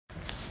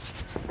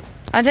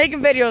I'm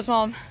taking videos,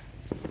 Mom.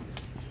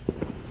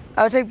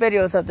 I'll take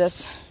videos of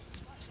this.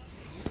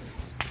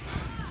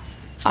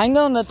 I'm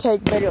going to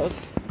take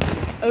videos.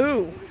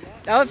 Ooh,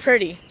 that was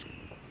pretty.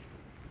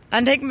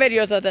 I'm taking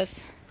videos of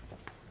this.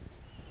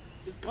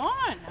 It's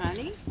gone,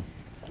 honey.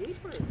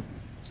 Deeper.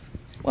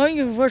 Well,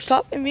 you were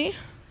stopping me.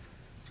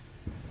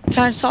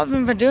 Trying to stop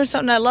me from doing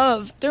something I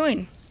love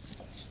doing.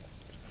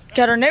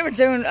 Got our neighbors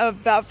doing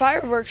a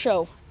fireworks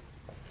show.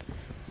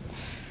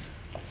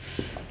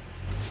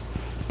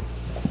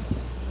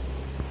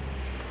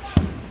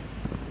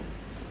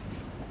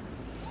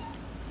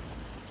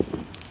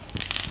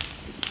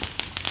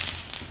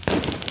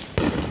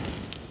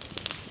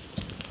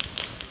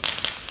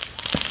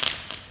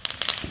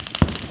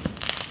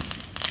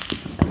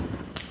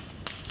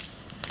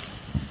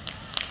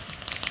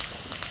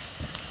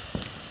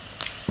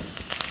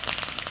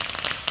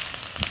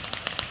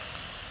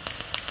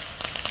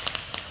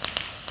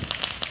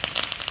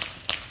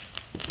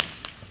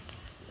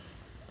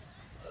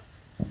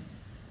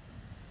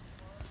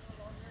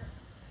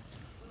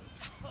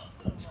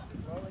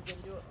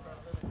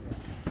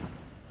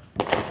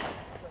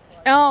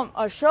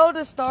 A show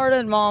just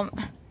started, Mom.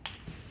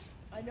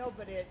 I know,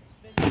 but it's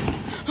been...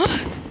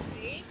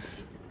 See?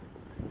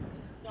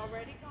 It's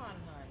already gone,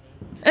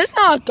 honey. It's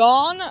not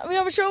gone. We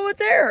have a show with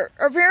there.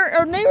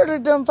 Our neighbors are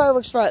doing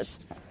fireworks for us.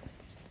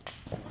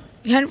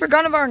 You hadn't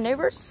forgotten about our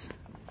neighbors?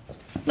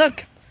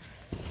 Look.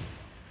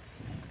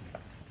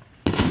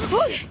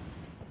 Okay.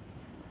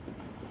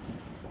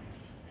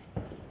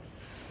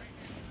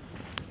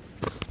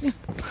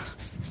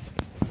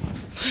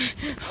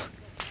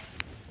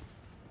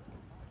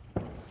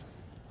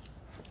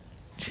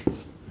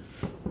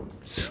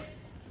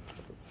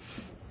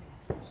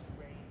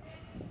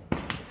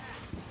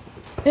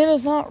 It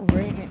is not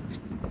raining.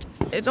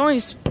 It's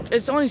only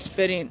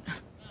spitting.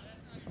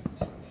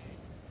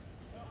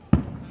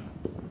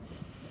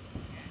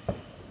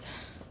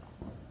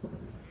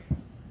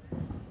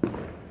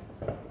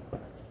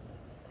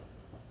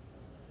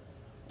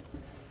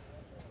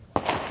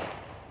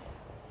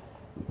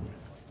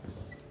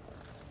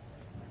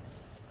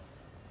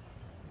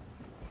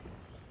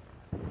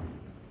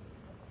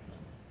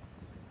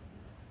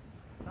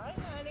 Hi,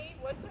 honey.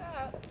 What's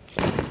up?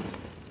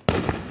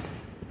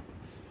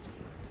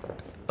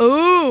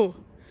 Ooh.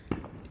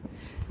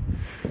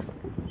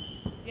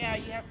 Yeah,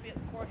 you have to be at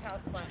the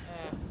courthouse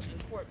in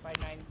court by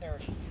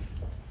 9:30.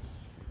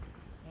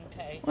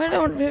 Okay. Why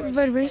don't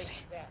everybody race?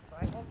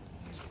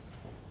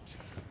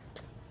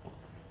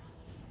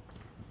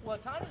 Well,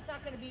 Connie's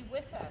not going to be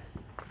with us.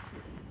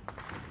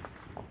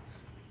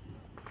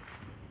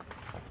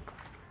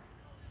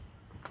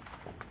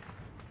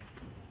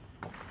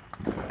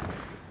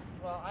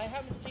 Well, I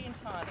haven't seen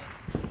Tani.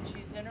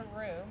 She's in her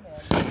room,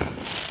 and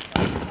I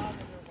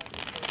bothered her when she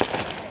first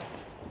got in.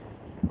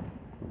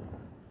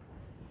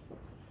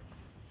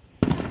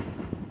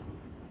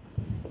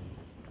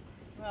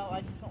 Well,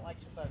 I just don't like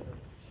to bug her.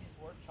 She's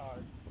worked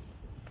hard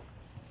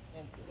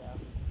and stuff.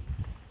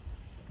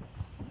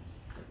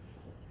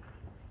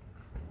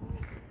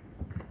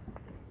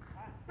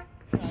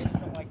 I just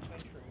don't like to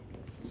intrude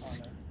on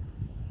her.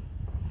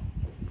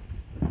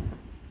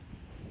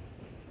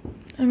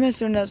 I miss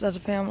doing that as a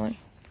family.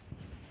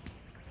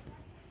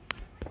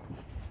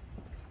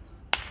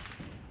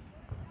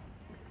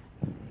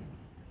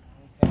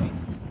 Okay,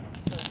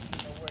 so you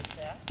know where it's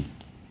at?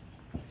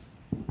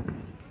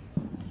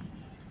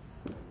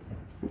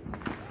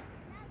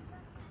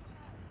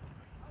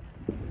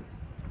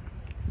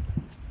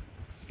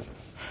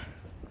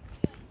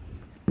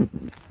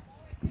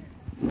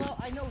 Well,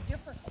 I know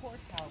different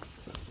courthouses.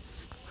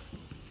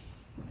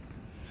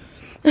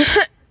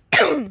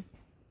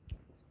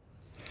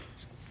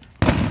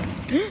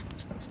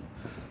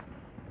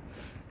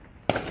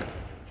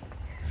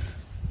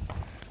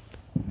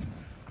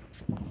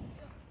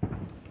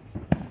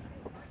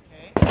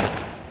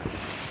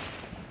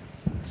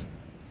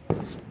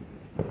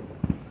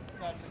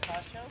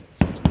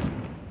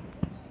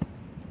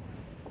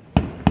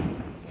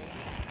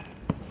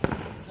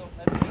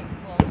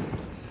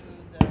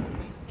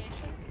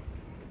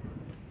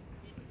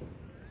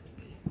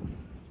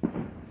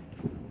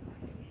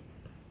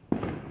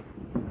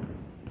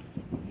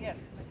 Yes,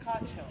 the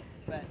Cacho,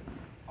 but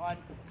on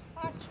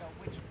Cacho,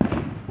 which way?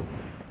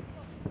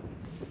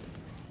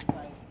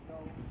 Like, go.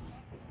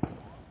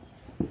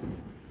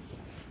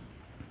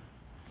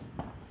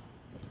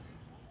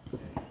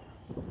 Okay.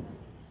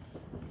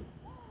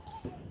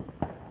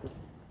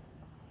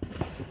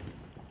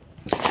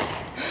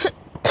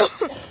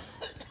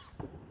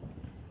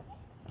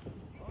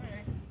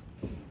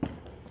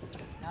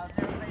 How's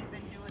everybody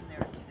been doing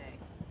there today?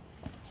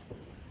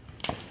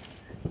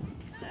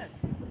 Good.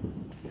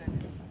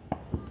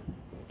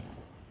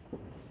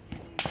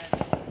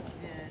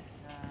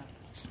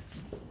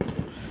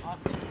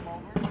 Austin come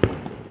over?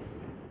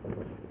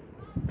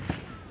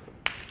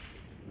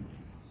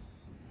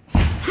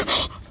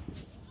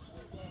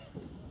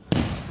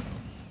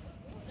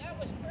 Well, that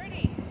was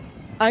pretty.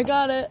 I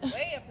got it.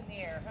 Way up in the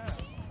air, huh?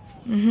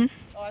 Mm-hmm.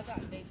 Oh, I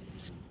thought maybe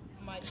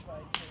you might try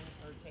to.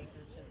 or take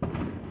her to the,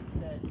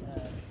 said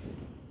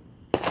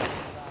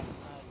last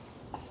night,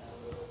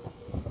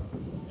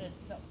 said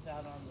something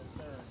about on the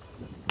 3rd.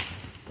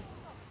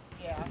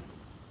 Yeah.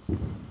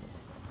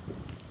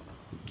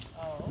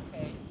 Oh,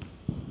 okay.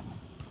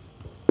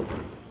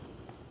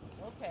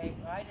 Okay,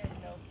 well, I didn't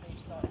know if they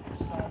saw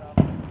it off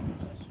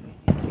yesterday.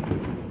 Did you take it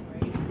to the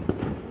grade?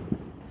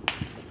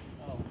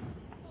 Oh.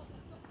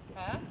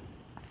 Huh?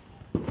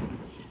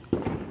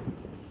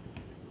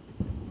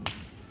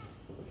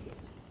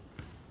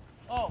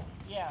 Oh,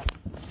 yeah.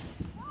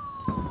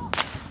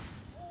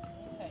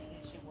 Okay,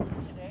 did she work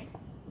today?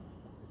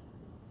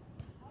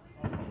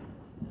 Okay,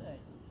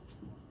 good.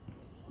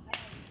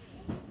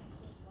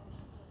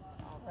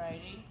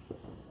 Alrighty.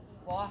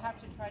 Well, I'll have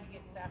to try to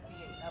get Sappy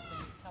up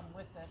and come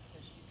with us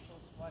because she's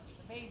supposed to watch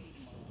the baby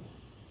tomorrow.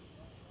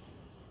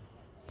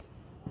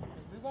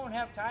 'Cause we won't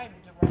have time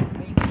to run the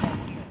baby back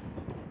here.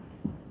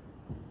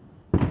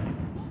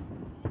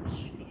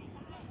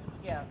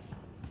 Yeah.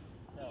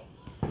 So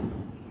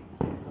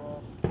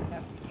we'll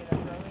have to get up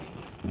early and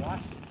just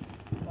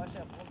wash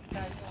up. We'll be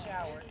time to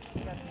shower.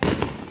 We got to be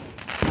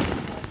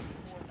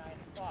before 9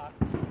 o'clock.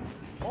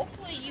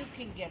 Hopefully you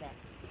can get up.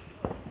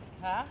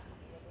 Huh?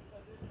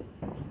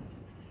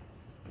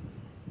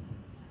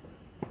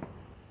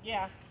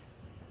 Yeah.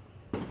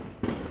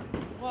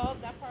 Well,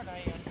 that part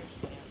I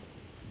understand.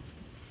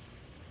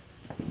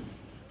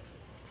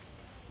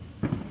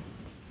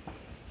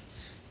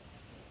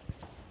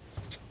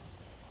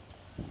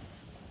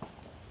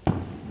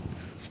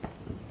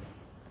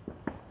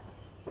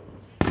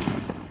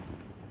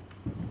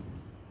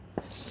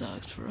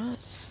 Sucks for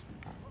us.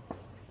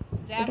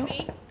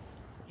 Zappy,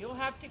 you'll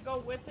have to go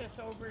with us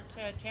over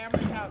to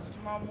Tamara's house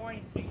tomorrow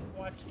morning so you can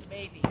watch the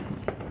baby.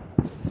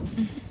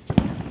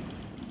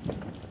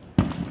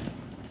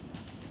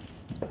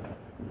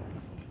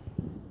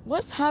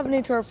 What's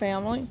happening to our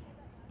family?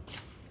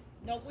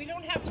 No, we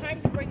don't have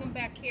time to bring them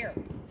back here.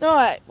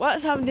 No,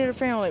 what's happening to our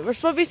family? We're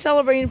supposed to be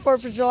celebrating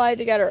 4th of July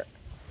together.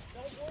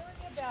 Don't worry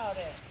about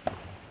it.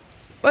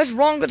 What's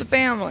wrong with the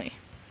family?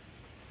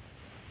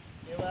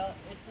 Yeah, well,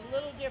 it's a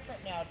little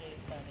different nowadays,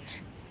 honey.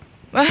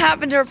 What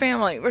happened to our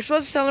family? We're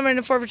supposed to celebrate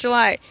the 4th of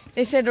July.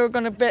 They said they were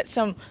going to bet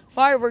some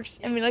fireworks,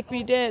 and we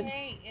we did.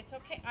 It's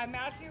okay. I'm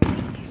out here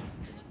with you.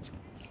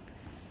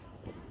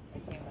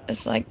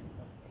 It's like,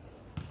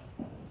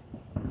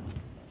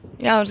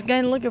 yeah, I was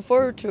again looking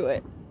forward to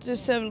it. To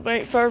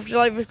celebrate 4th of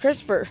July with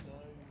Christopher,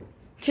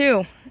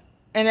 too,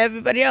 and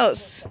everybody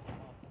else.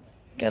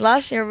 Okay,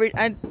 last year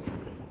I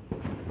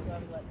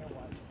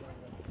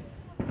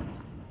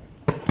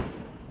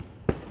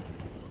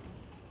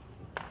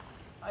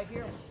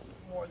hear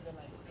more than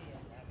I see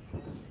them,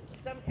 actually.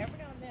 Every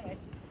now and then I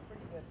see some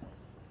pretty good ones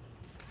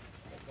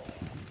that go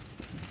off.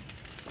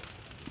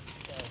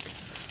 So,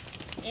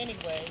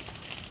 anyway,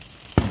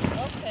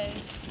 okay,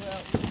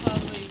 well,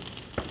 probably...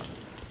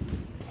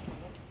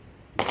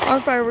 our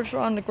fireworks were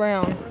on the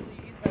ground. Early,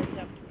 you guys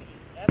have to be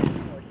at the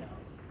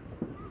courthouse.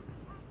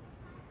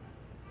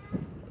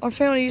 Our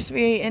family used to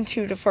be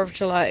into the 4th of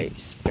July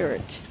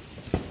spirit.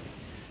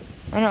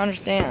 I don't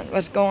understand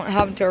what's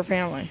happened to our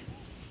family.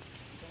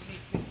 So we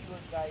need to pick you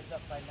guys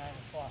up by 9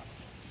 o'clock.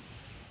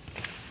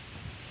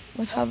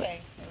 What happened?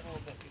 Okay, a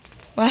little bit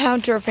before. What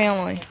happened to our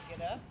family?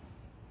 Get up.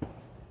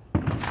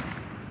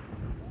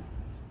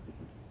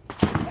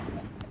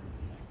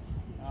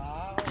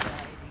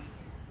 Alrighty.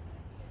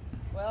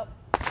 Well,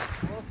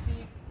 we'll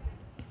see.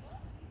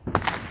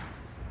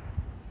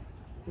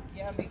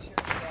 Yeah, make sure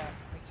you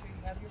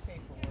have your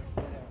paperwork,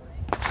 whatever.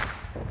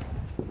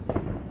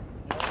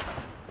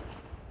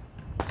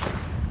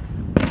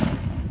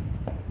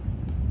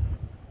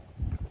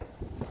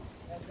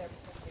 Has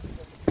everything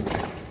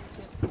been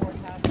to the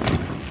courthouse?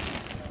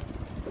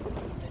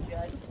 The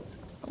judge?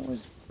 I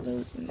was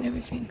losing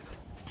everything.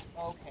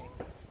 Okay.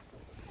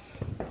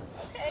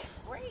 Okay,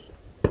 great.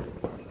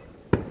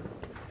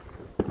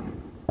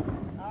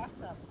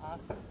 Awesome.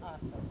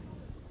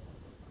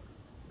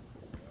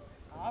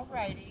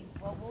 Alrighty.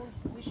 Well,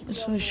 we should This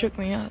go one shook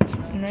me up,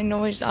 and I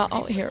know he's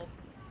out here.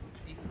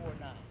 before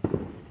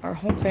 9. Our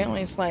whole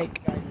family's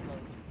like, Guys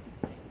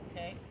loaded.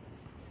 Okay?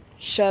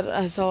 shut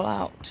us all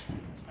out.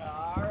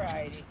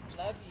 Alrighty.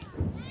 Love you.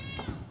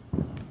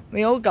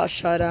 We all got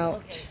shut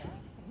out.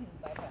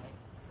 Okay.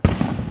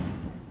 Bye-bye.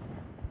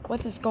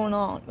 What is going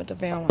on with the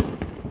family?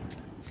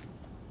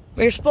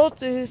 We were supposed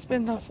to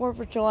spend the 4th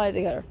of July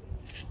together.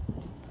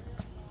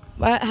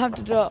 What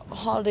happened to the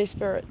holiday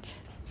spirit?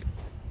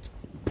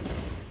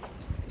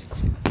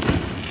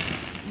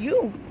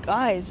 You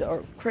guys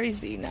are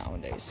crazy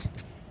nowadays.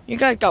 You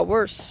guys got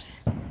worse.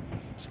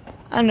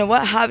 I don't know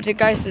what happened to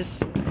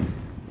guys'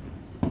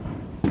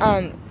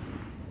 4th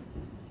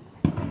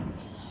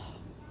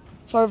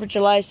of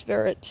July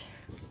spirit.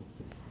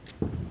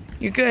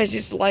 You guys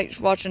used to like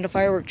watching the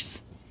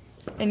fireworks,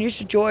 and you used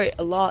to enjoy it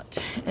a lot.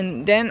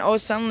 And then, oh,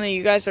 suddenly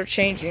you guys are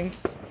changing.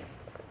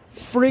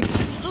 Freak.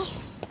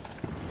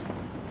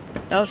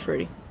 That was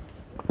pretty.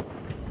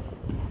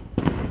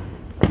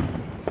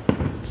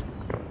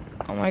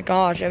 Oh my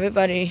gosh,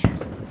 everybody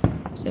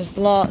is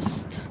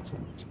lost.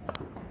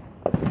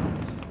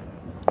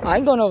 I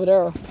ain't going over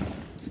there.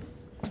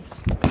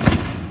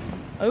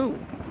 Oh,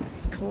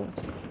 cool.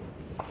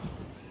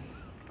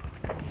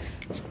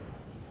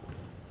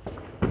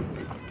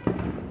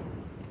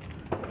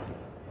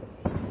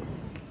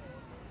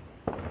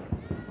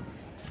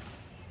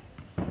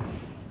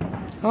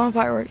 Come on,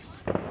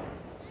 fireworks.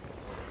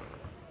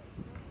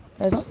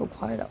 It's awful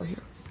quiet out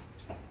here.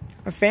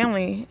 Our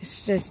family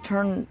is just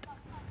turned.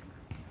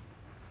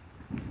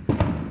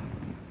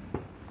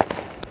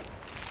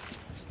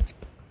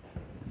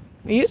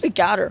 We usually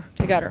gather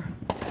together.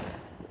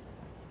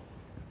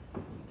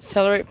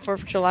 Celebrate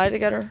 4th of July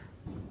together.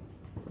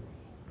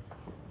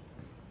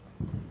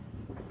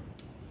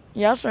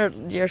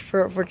 Yesterday,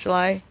 4th of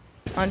July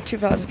on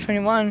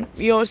 2021,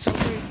 we always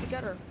celebrate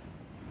together.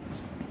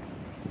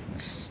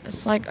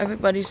 It's like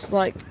everybody's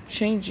like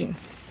changing.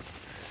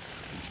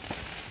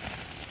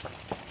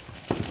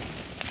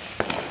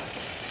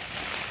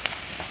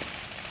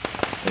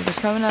 It was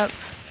coming up.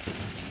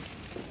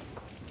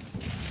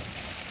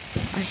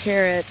 I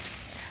hear it.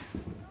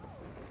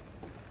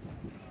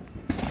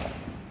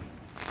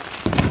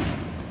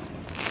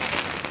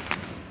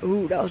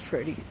 Ooh, that was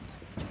pretty.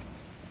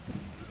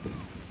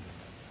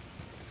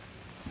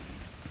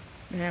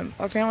 Man,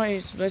 our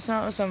family's listening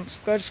out to some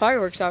good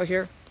fireworks out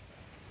here.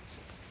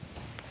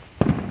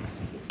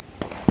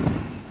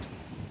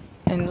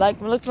 And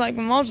like, looks like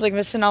my mom's like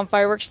missing on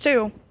fireworks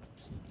too.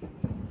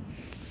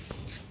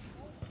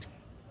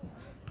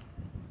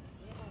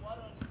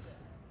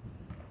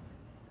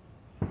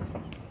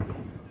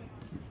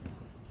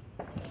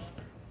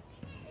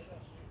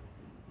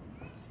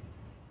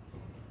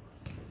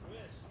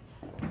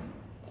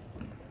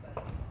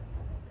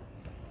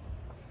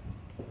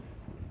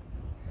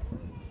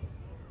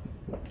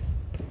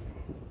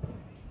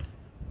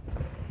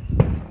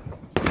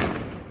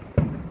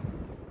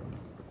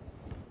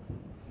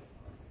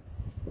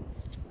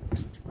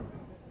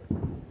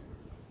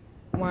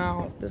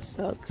 Wow, this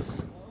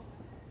sucks.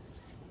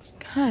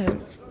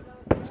 God.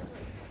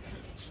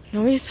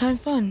 Nobody's having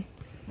fun.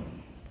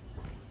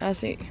 I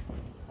see.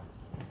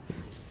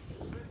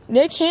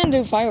 They can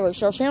do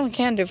fireworks. Our family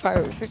can do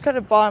fireworks. We could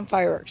have bought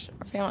fireworks.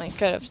 Our family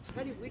could have.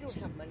 Honey, we don't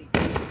have money.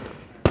 And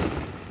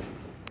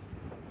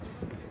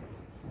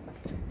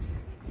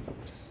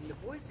the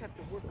boys have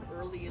to work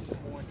early in the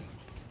morning.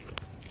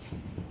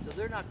 So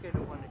they're not going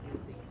to want to do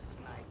things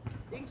tonight.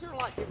 Things are a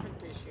lot different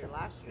this year.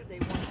 Last year they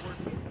weren't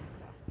working and stuff.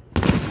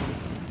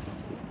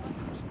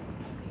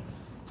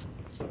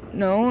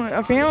 No,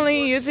 our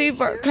family usually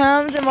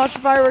comes and watches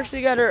fireworks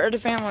together, or the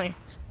family.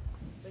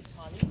 But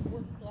Connie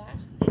worked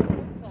didn't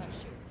work last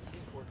year.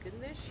 She's working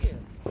this year.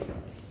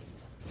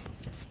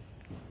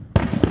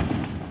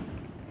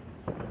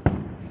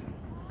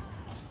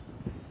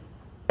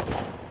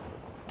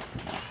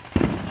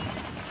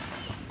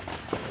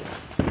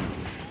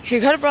 She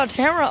could have brought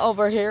Tamara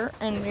over here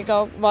and we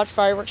go watch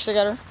fireworks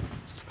together.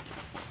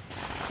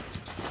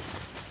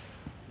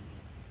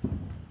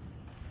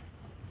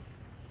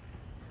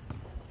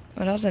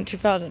 Well, that was in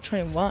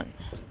 2021.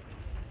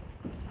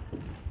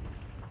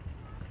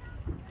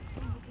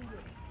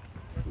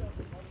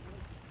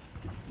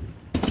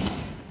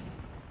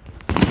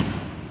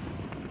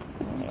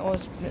 I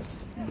always miss.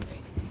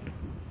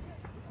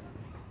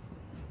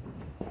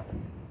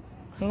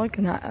 And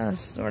looking at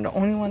us, we're the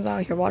only ones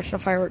out here watching the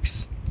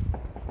fireworks.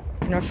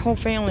 And our whole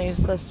family is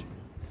just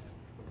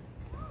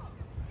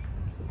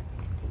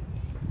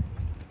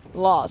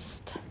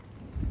lost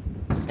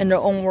in their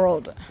own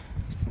world.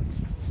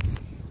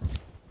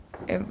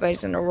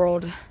 Everybody's in the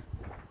world.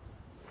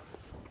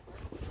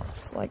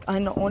 It's like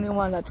I'm the only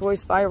one that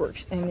enjoys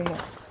fireworks anymore.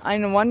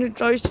 I'm the one that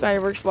enjoys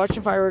fireworks,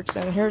 watching fireworks,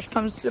 and here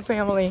comes the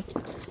family,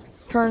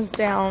 turns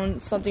down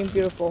something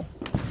beautiful.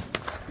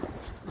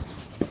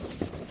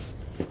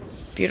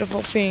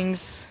 Beautiful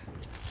things.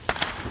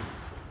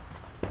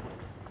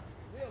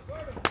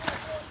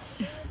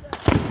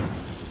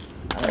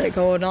 I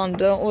go down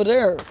over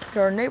there to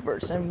our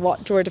neighbors and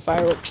enjoy the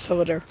fireworks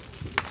over there.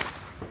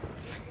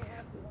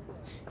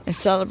 And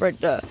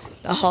celebrate the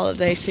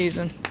holiday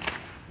season.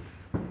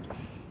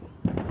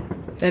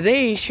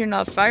 Today, shooting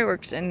off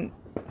fireworks and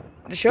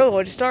the show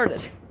already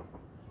started.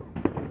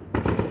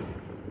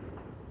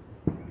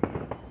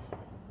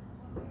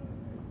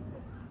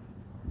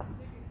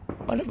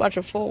 What a bunch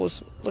of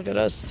fools. Look at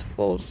us,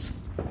 fools.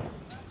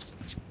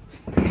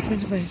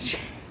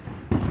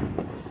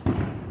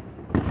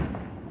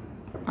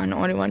 I'm the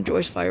only one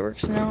enjoys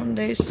fireworks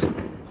nowadays.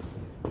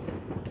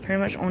 Pretty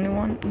much only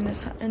one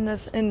in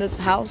this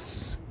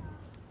house.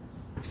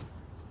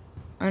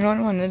 I'm the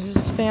only one in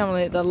this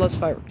family that loves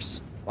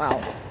fireworks.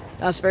 Wow,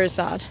 that's very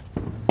sad.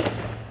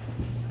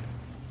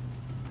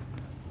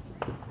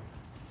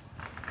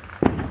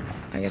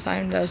 I guess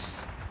I'm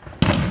just.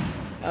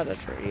 Oh, that's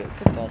for you.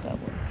 Cause God, that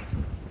one.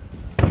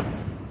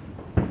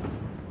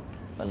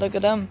 But look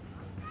at them.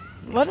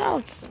 What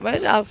else? Why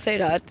did I say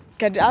that?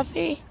 Can I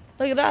see?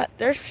 Look at that.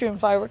 They're shooting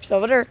fireworks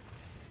over there.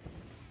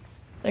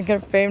 Look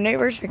at our favorite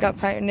neighbors. We got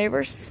 5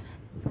 neighbors.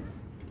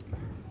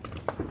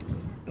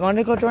 You want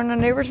to go join our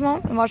neighbors,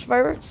 Mom, and watch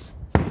fireworks?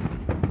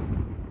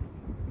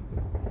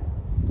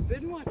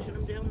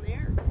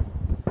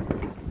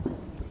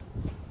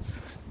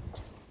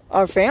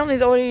 Our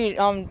family's already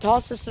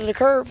tossed us to the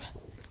curb.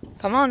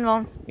 Come on,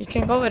 Mom. You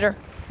can go with her.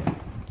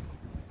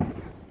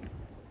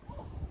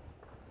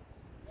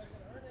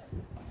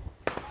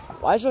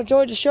 Might as well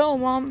enjoy the show,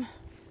 Mom.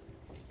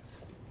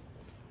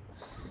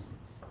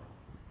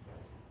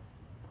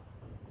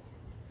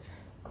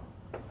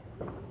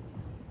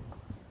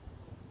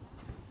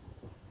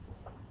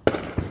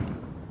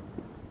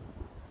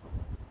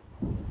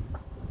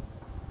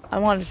 I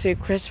wanted to see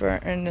Christopher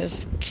in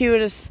his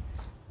cutest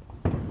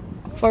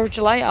 4th of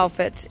July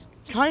outfit.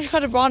 Trying to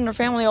cut have brought her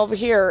family over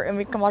here and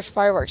we can watch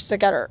fireworks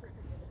together.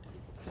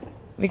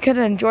 We could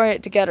enjoy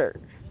it together.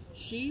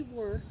 She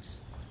works.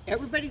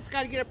 Everybody's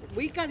got to get up.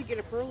 We got to get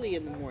up early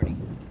in the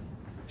morning.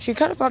 She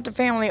could have brought the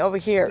family over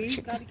here. We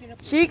got to get up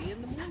early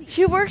in the morning.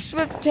 She works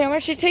with Tamara.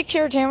 She takes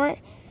care of Tamara.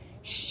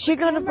 She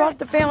could have brought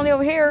the family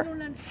over here.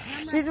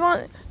 She's the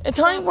one.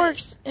 Tony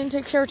works and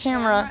takes care of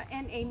Tamara. Tamara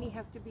and Amy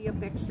have to be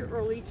up extra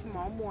early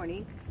tomorrow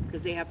morning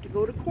because they have to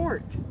go to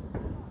court.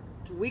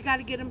 So we got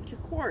to get them to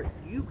court.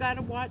 You got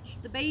to watch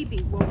the baby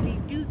while we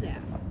do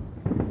that.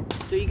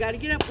 So you got to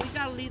get up. We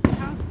got to leave the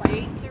house by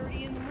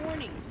 8:30 in the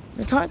morning.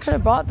 We could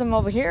have brought them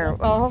over here.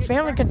 Well, the whole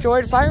family could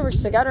enjoy the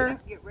fireworks together.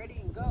 Get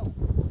ready and go.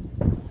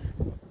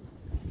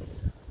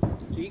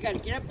 So you got to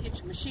get up, get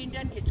your machine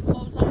done, get your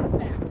clothes on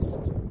fast.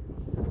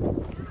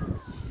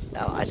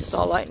 No, I just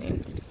saw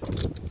lightning.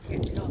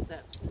 Can't tell if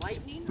that's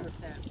lightning or if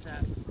that's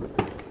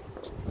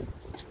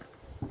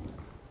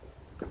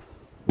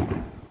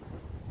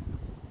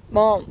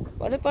Mom,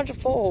 what a bunch of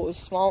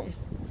fools, Mom.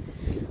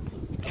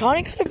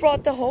 Connie could have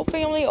brought the whole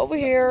family over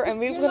here and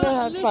we would have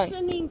had fun. You're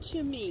not listening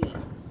to me.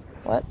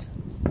 What?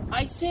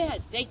 I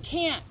said they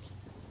can't.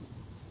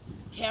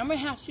 Tamara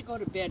has to go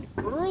to bed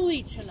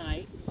early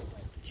tonight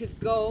to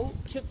go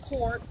to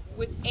court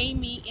with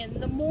Amy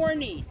in the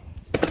morning.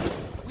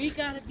 We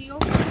got to be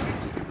over there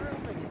extra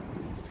early.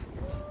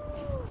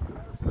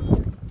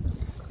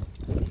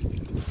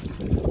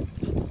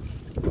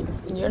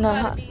 You're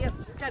not.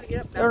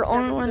 You're the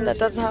only one that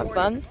doesn't have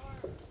fun.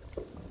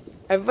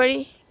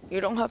 Everybody, you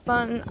don't have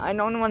fun. I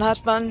know no one has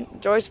fun.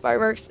 Enjoys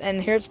fireworks,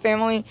 and here's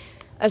family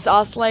as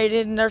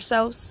isolated in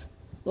themselves,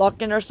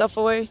 locking themselves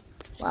away.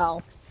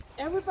 Wow.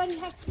 Everybody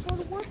has to go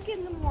to work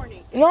in the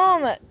morning.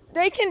 Mom,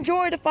 they can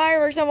enjoy the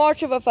fireworks and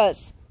watch it with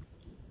us.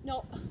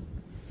 No.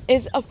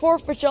 It's a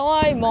 4th of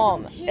July,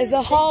 Mom. It's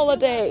a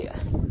holiday.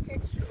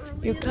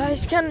 You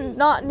guys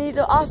cannot need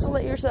to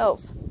isolate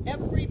yourself.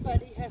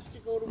 Everybody has to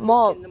go to work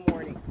Mom, in the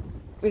morning.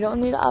 we don't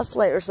need to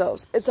isolate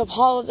ourselves. It's a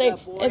holiday.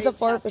 It's a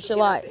 4th of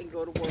July. And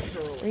go to work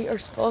early. We are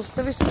supposed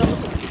to be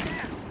celebrating.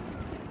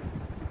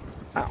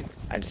 Oh,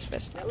 I just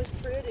missed That was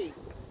pretty.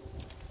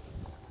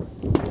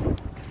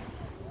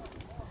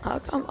 How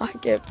come I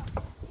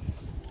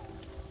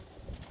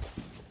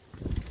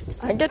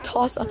get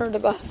tossed under the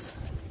bus?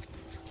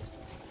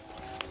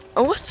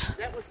 Oh, what?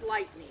 That was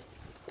lightning.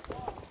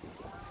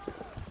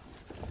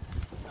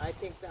 I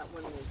think that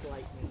one was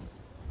lightning.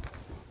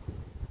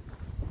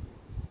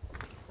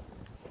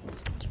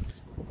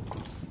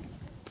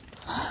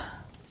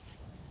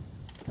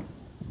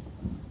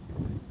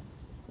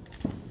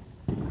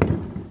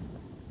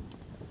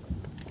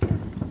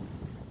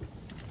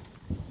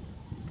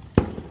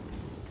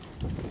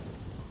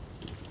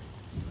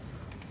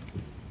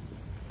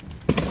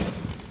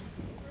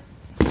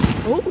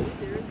 Oh,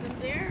 There isn't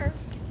there.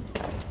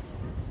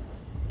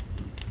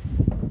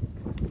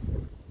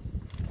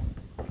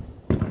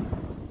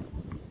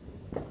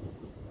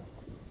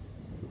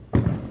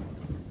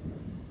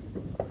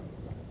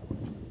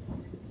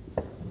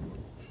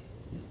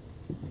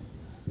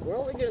 We're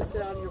only going to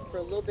sit out here for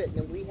a little bit and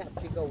then we have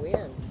to go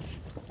in.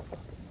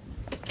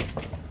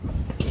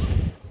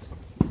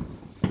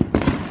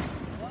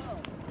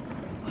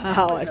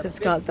 wow, I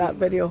just got that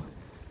video.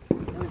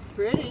 It was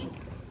pretty.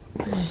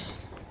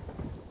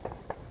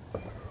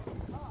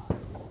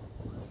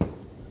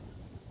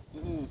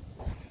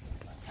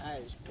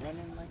 Eyes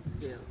running like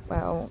silk.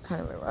 Wow,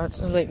 kind of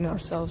isolating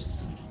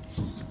ourselves.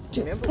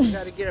 Remember, we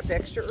got to get up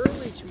extra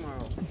early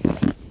tomorrow.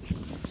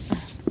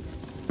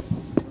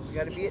 We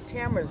got to be at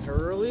Tamara's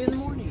early in the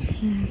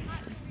morning.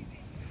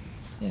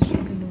 Yes, you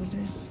can do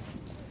this.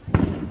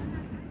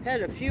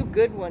 Had a few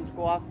good ones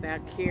go off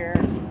back here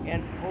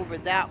and over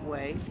that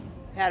way.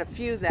 Had a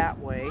few that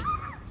way.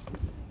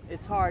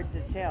 It's hard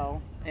to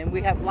tell. And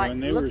we have light.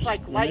 Looks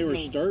like lightning. When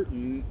they were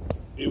starting,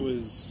 it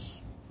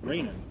was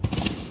raining.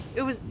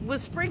 It was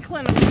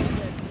sprinkling a little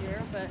bit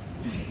here,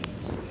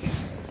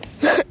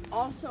 but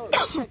also it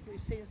looks like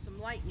we've seen some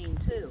lightning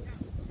too.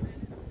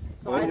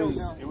 So I don't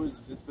know.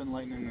 It's been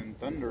lightning and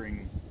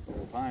thundering the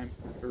whole time,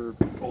 or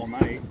all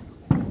night.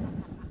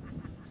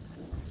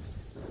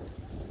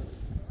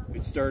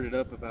 It started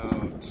up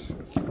about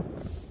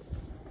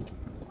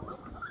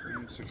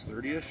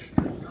 6:30ish.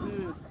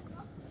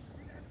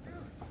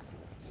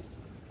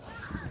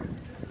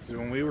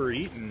 When we were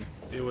eating,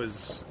 it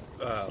was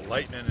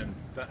lightning,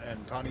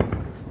 and Tani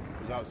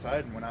was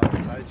outside and went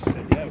outside. She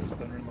said, "Yeah, it was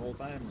thundering the whole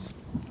time."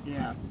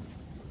 Yeah.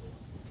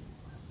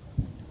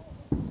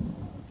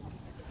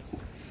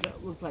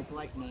 That looks like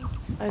lightning.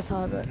 I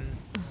saw that.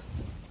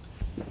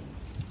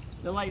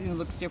 The lightning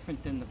looks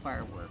different than the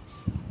fireworks.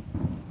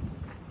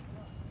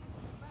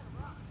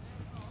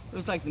 It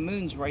looks like the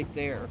moon's right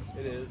there.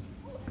 It is.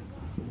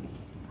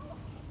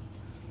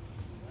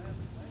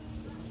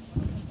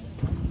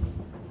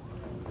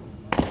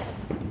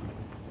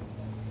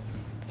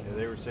 Yeah,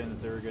 they were saying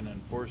that they were going to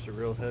enforce it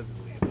real heavily.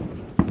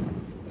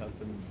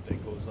 Nothing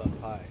that goes up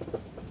high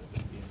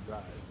being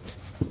dry.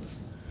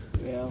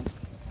 Yeah.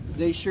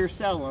 They sure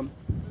sell them.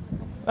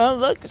 Oh,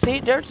 look, see,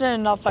 they're doing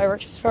enough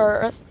fireworks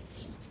for us.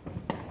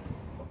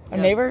 Our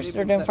neighbors,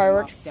 they're doing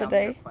fireworks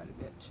today. Quite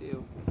a bit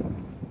too.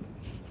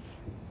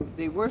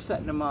 They were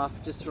setting them off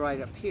just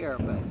right up here,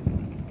 but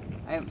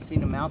I haven't seen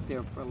them out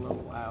there for a little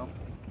while.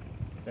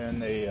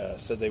 And they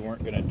said they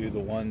weren't going to do the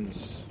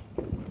ones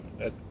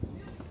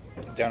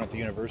down at the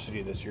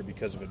university this year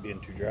because of it being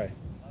too dry.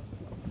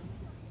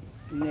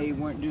 And they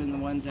weren't doing the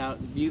ones out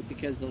in Butte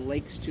because the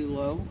lake's too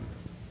low.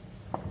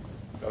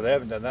 Oh, they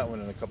haven't done that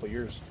one in a couple of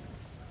years.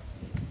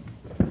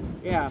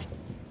 Yeah.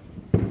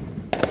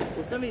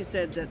 Well, somebody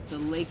said that the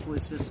lake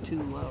was just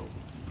too low.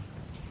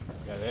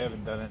 Yeah, they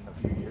haven't done it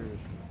in a few years.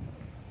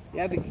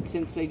 Yeah, because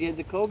since they did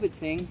the COVID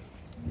thing.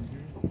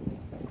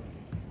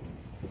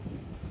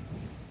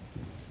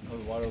 Oh,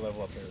 the water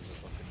level up there is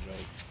just like a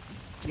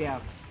joke. Yeah.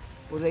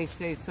 Well, they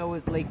say so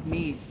is Lake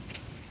Mead.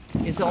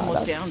 It's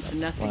almost down to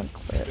nothing.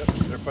 Yep,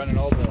 they're finding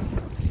all the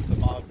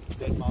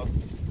dead mob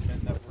men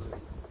that were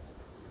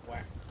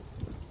whacked.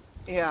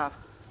 Yeah.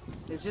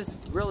 It's just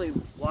really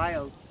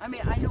wild. I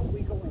mean, I know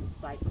we go in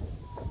cycles.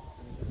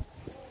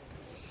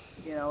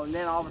 You know, and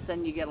then all of a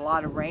sudden you get a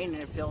lot of rain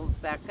and it fills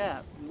back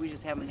up. We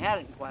just haven't had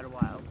it in quite a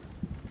while.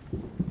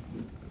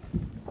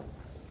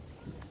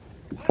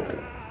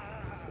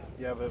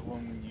 Yeah, but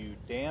when you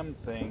dam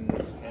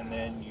things and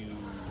then you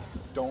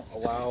don't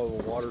allow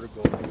the water to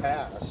go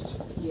past,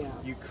 Yeah.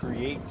 you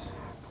create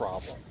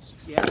problems.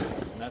 Yeah.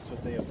 And that's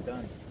what they have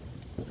done.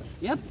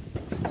 Yep.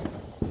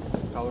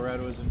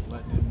 Colorado isn't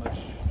letting in much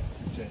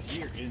to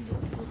here into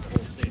the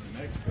whole state of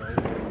Mexico.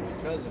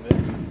 Because of it,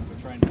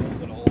 they're trying to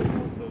hold it all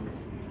north of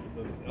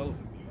the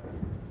elephant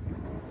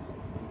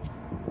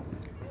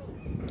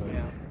view.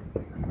 Yeah.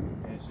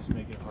 And it's just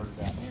making it harder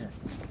down here.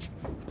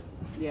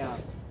 Yeah.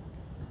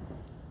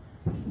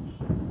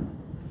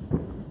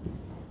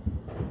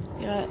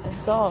 Yeah, I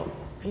saw a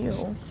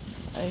few.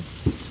 I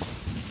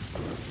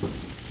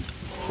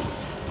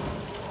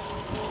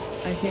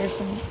hear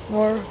some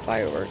more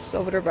fireworks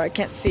over there, but I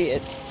can't see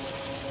it.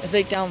 It's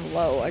like down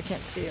low. I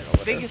can't see it over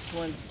The there. biggest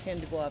ones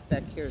tend to go out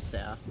back here,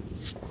 Sal.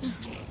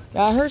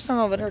 Yeah, I heard some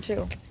over there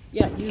too.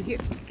 Yeah, you hear.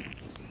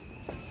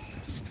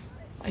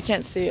 I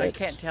can't see it. I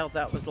can't tell if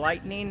that was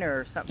lightning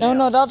or something.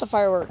 No, else. that's the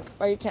firework.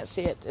 But you can't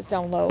see it. It's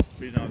down low.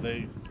 You know,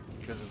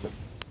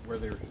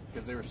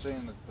 because they were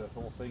saying that the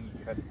whole thing,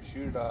 you had to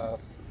shoot it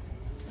off,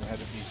 and it had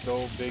to be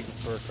so big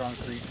for a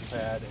concrete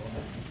pad, and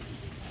it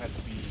had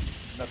to be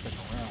nothing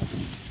around,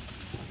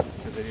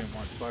 because they didn't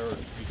want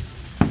fireworks.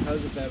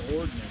 Because of that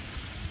ordinance,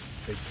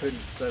 they couldn't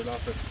set it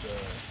off at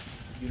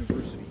the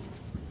university,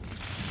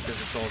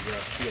 because it's all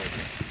grass field.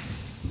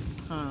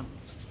 Huh.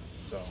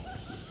 So,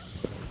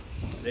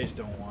 they just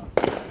don't want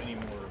any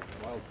more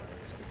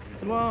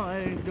wildfires. Well,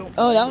 I don't.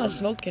 Oh, that one's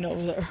smoking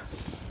over there.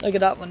 Look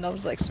at that one. That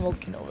was like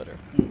smoking over there.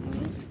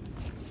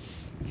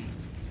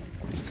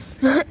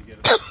 You get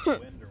a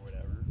wind or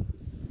whatever. I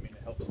mean,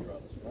 it helps draw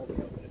the smoke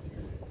out, but if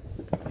you're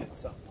getting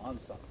something on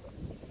something.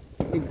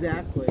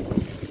 Exactly.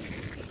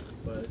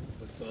 But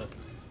with the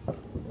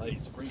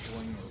light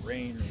sprinkling or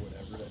rain or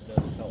whatever, that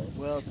does help.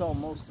 Well, it's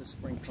almost a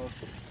sprinkle.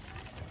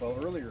 Well,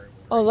 earlier it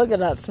was. Oh, look at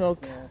that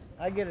smoke. Yeah.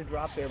 I get a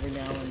drop every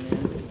now and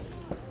then.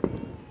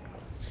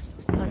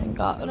 I ain't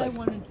got But it. I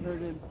wanted her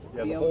to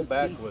Yeah, be the able whole to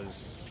back see.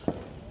 was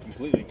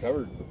completely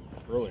covered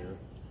earlier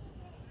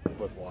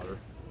with water.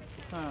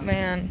 Huh.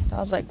 Man, that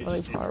was like It really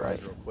just far dried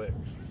right. real quick.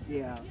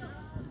 Yeah.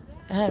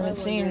 I haven't Well,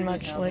 seen maybe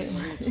much have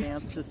lately. A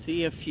chance to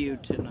see a few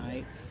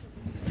tonight.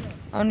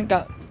 I only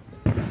got.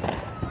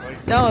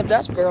 Like, No,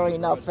 that's barely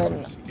nothing.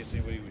 in case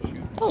anybody was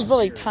shooting That was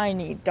really here,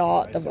 tiny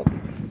dot I of said, a. "Go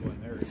in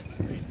there, it's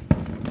great."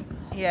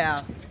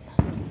 Yeah.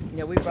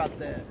 Yeah, we brought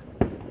the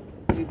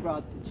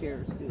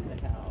chairs to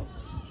the house.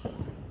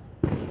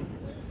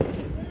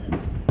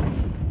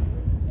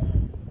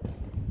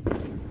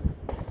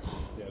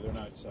 Yeah, they're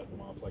not setting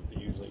them off like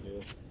they usually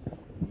do.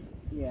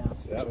 Yeah.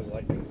 So that was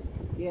like,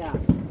 Yeah.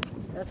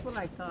 That's what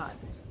I thought.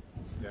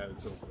 yeah,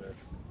 it's over there.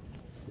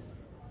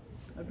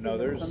 I No, figured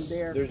there's from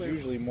there there's clear-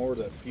 usually more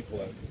that people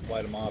that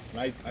light them off, and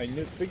I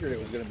figured it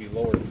was going to be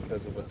lower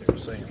because of what they were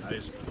saying.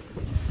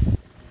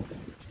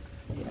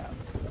 Yeah.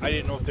 I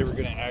didn't know if they were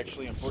going to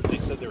actually enforce. They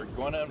said they were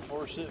going to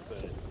enforce it,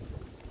 but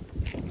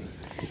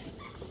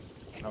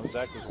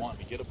Zach was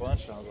wanting to get a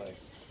bunch, and I was like,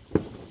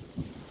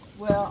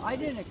 Well, I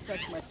didn't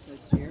expect much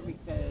this year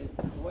because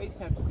the boys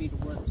have to be to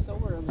work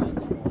so early in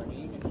the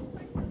morning. And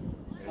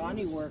yeah,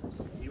 Bonnie works.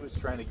 He was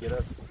trying to get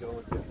us to go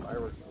and get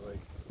fireworks. I was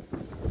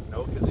like,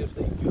 no, because if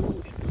they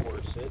do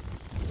enforce it,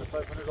 it's a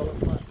 $500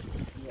 fine,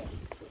 Yeah.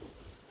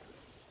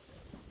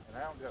 and I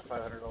don't got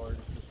 $500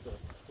 just to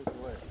push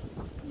away.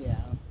 Yeah.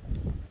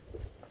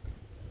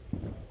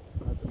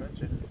 Not to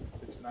mention,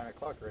 9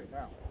 o'clock right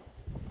now.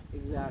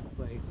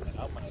 Exactly. And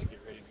I'm gonna get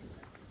ready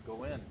to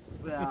go in.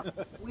 Yeah,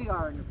 we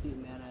are in a few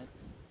minutes.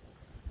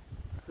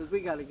 Because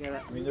we got to get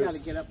up. I mean, we got to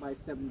get up by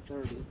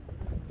 7:30.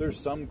 There's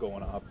some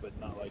going off, but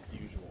not like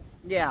usual.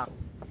 Yeah.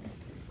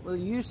 Well,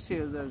 used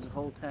to there's a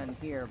whole ton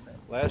here, but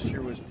Last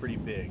year was pretty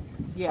big.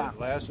 yeah, But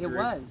last year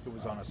was. it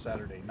was on a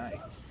Saturday night.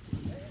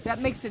 That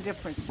makes a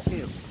difference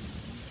too.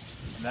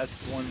 And that's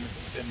the one,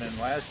 and then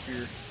last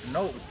year,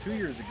 no, it was 2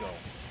 years ago.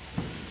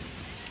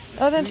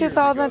 That was in 2 years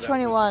ago, that was the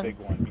 2021. big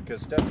one,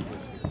 because Steph was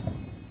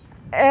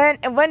here.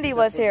 And Wendy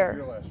was Steph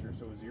wasn't here. last year,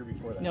 so it was the year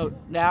before that. No,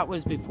 that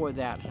was before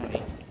that,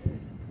 honey.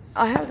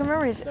 I have good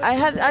memories.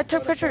 I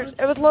took pictures.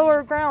 It was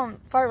lower ground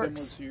Tim was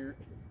fireworks. here.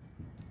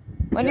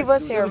 Wendy Yeah,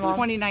 was it here, was Mom.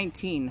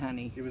 2019,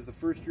 honey. It was the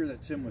first year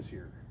that Tim was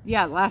here.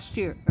 Yeah, last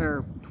year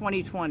or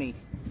 2020.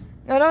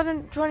 No, that was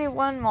in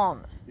 21,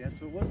 Mom. Yes,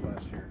 it was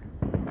last year.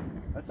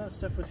 I thought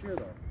Steph was here,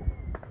 though.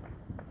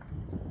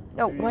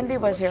 No, 2 years Wendy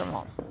ago. was here,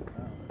 Mom. Oh.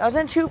 That was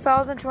in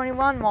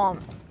 2021,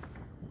 Mom.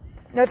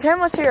 No, Tim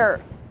was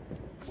here.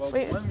 Well,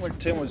 Wait. the one where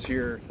Tim was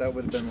here, that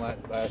would have been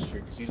last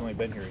year, because he's only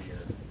been here a year.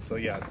 So,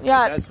 yeah.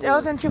 Yeah, that's that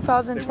was in they went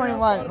out, 2021,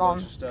 bought a Mom.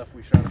 bunch of stuff.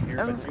 We shot him here,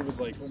 but it was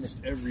like almost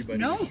everybody.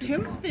 No, was shooting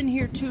Tim's him. been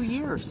here 2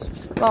 years.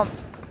 Mom.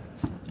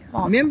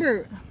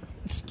 Remember,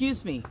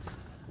 excuse me,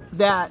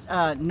 that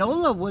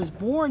Nola was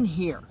born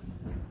here.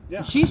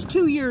 Yeah. She's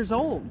 2 years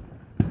old,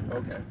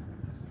 Okay.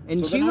 and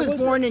So she then I was was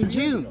born right in 2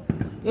 years June. ago.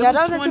 It Yeah,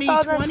 that was in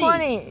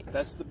 2020.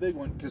 That's the big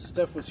one, because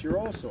Steph was here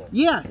also.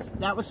 Yes,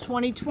 that was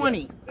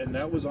 2020. Yeah, and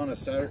that was on a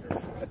Saturday.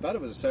 I thought it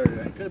was a Saturday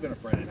night. It could have been a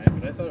Friday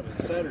night, but I thought it was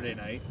a Saturday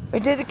night. We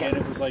did And again.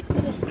 it was like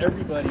almost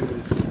everybody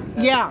was.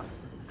 Yeah,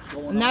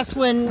 Going and that's up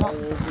when, all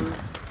over.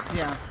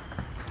 yeah.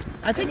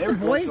 I think they the were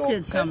going boys to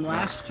did some Pet-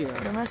 last year.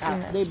 You're missing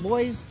it. The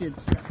boys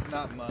did some.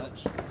 Not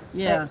much.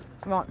 Yeah.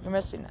 Come on, you're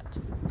missing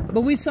it.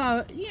 But we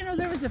saw, you know,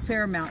 there was a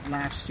fair amount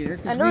last year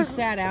because And we there was-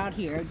 sat out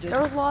here. There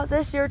Just, was a lot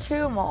this year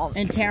too, Mom.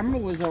 and Tamara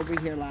was over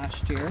here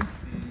last year.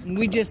 And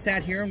we just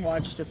sat here and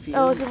watched a few.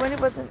 Oh, so Wendy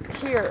wasn't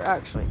here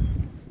actually.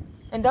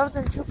 And that was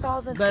in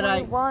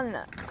 2021.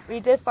 We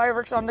did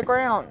fireworks on the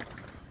ground.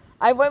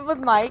 I went with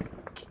Mike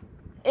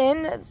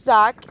and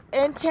Zach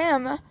and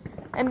Tim.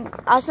 And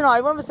I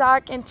went with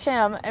Zach and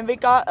Tim, and we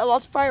got a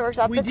lot of fireworks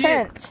at We the did.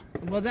 tent.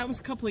 Well, that was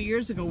a couple of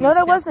years ago. When No,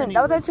 that wasn't. Stephanie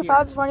That was in here.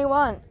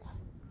 2021.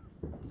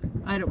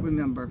 I don't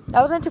remember.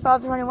 That was in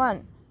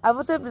 2021. I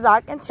was with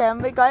Zach and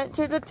Tim. We got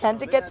into the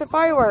tent to get some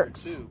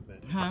fireworks. Too, but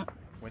Huh?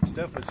 when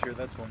Steph was here,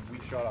 that's when we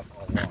shot off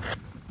a lot.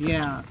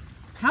 Yeah.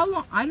 How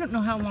long? I don't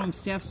know how long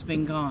Steph's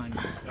been gone.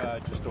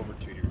 Just over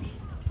 2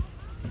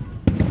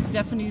 years.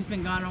 Stephanie's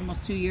been gone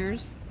almost 2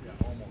 years. Yeah,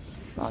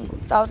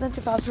 almost. That was in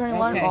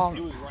 2021, Okay. Mom.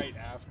 It was right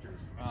after.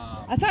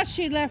 I thought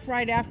she left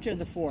right after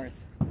the 4th.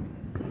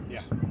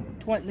 Yeah.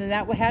 Then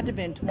that had to have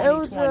been It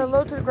 2020. was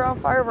low to the ground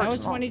That fireworks. was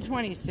Mom.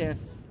 2020, sis.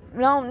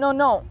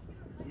 No.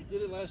 We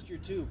did it last year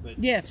too, but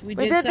Yes, we We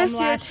did did some this year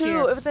last too.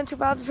 year. It was in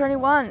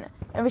 2021.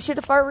 And we shoot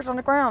the fireworks on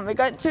the ground. We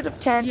got into the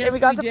tent Yes, and we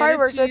got the did a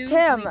fireworks few. with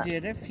Tim. We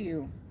did a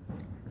few.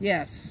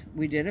 Yes,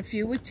 we did a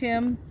few with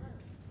Tim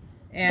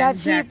and That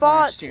he Zach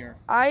bought. last year.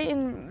 I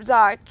and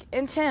Zach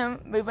and Tim,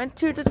 we went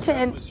to the Steph was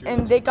tent here, and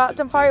that's they when we got did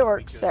some big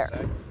fireworks because there.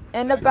 Zach-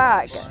 In the Zach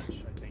bag. bought a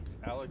bunch. I think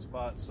Alex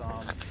bought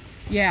some.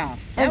 Yeah.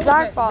 And that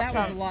Zach was bought that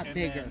was some. a lot And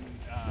bigger. then,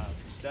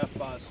 Steph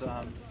bought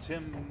some.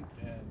 Tim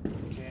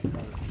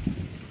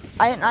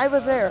and I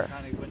was there.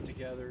 Kind of went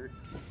together.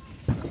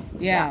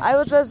 Yeah. I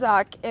was with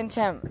Zach and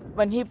Tim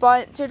when he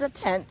bought to the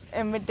tent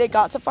and they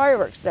got some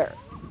fireworks there.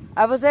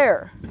 I was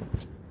there.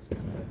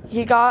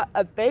 He got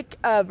a big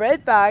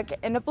red bag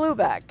and a blue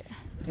bag.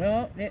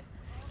 Well,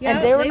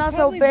 And they were not so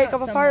probably big bought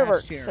of a some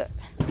fireworks. last year.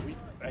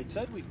 I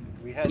said we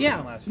had some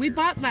Yeah, last we year.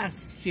 bought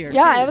last year.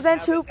 Yeah, too. it was in Have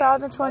it as much.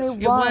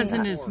 2021. It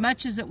wasn't as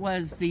much as it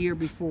was the year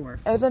before.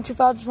 It was in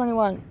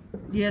 2021.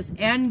 Yes,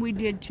 and we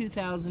did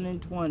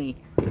 2020.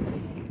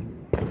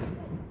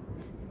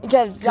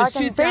 Because Zach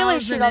and Bailey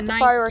shoot off the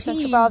fireworks in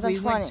 2019, we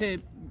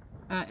 2020.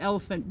 went to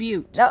Elephant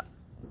Butte.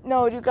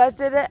 No, you guys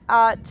did it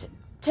at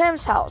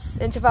Tim's house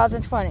in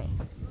 2020.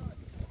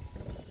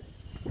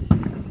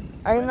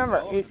 I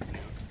remember. We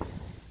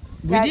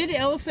Yeah. did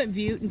Elephant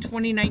Butte in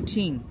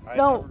 2019. I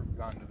No. never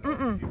gone to the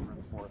review for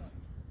the 4th.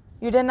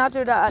 You did not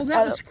do that. Well,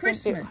 that was at-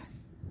 Christmas.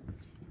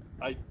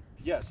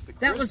 Yes, the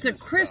That was the stuff.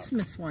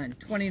 Christmas one,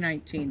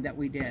 2019, that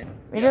we did.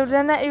 You did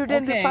that. You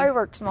didn't do Okay.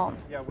 fireworks, Mom.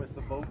 Yeah, with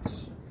the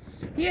boats.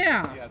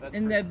 Yeah, Yeah, that's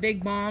and the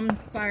big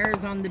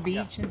bonfires on the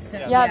beach and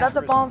stuff. Yeah, Yeah, that's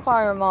a Christmas.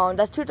 bonfire, Mom.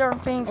 That's two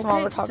different things, Mom.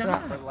 Okay, We're talking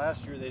stop. about. But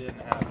last year they didn't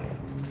have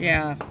it.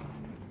 Yeah.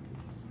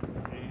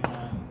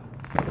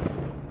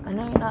 I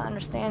know you're not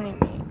understanding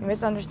me. You're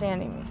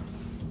misunderstanding me.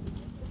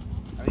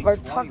 I think We're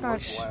 20 talking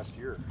was about the last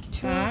year.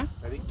 Huh?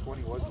 I think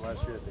 20 was the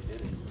last year that they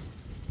did it.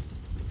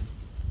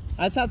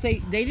 I thought they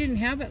didn't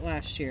have it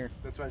last year.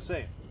 That's what I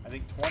say. I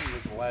think 20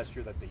 was the last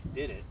year that they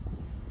did it.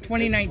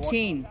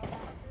 2019.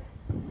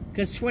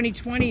 Because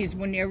 2020 is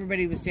when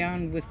everybody was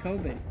down with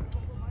COVID.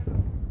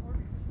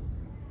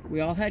 We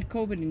all had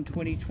COVID in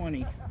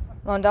 2020.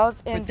 Mom, that was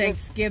For in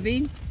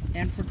Thanksgiving,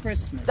 and for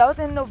Christmas. That was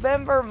in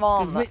November,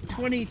 Mom.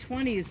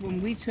 2020 is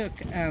when we took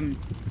No,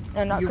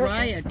 not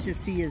Uriah Christmas. to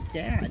see his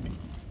dad.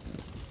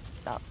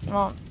 No,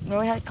 Mom. No,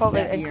 we had COVID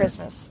That in year.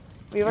 Christmas.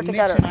 We were And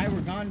together. Mitch and I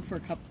were gone for a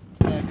couple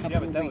Yeah, but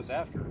of that weeks. was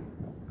after.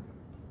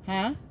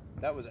 Huh?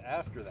 That was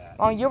after that.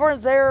 Oh, you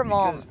weren't there,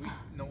 Mom.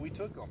 Because we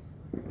took them.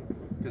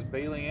 Because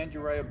Bailey and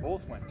Uriah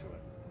both went to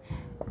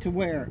it. To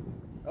where?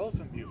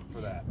 Elephant Butte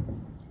for that.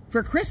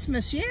 For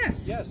Christmas,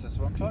 yes. Yes, that's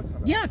what I'm talking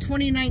about. Yeah,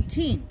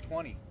 2019.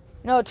 20.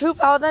 No,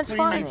 2020.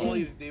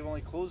 2019. They've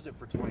only closed it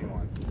for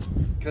 21.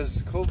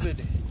 Because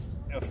COVID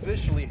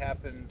officially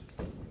happened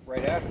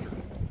right after.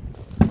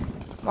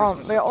 Mom,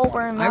 Christmas we're of all 20.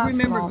 wearing masks, I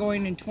remember Mom.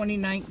 going in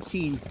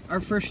 2019, our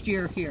first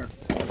year here.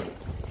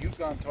 You've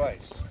gone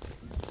twice.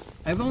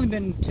 I've only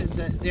been to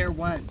there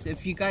once.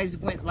 If you guys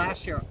went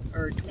last year,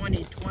 or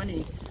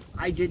 2020,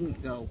 I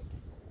didn't go.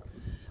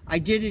 I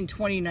did in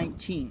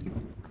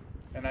 2019.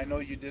 And I know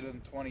you did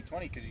in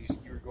 2020 because you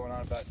were going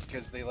on about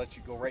because they let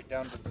you go right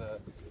down to the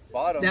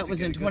bottom. That to was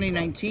get in a good spot.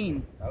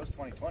 2019. That was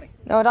 2020.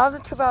 No, that was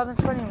in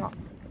 2020, Mom.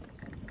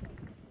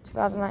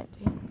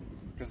 2019.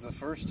 Because the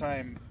first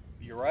time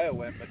Uriah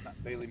went, but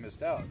Bailey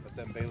missed out. But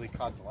then Bailey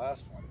caught the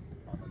last one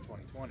on the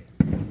 2020.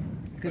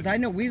 Because I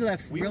know we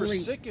left We really...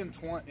 were sick in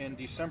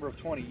December of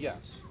 20,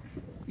 yes.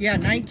 Yeah,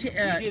 19...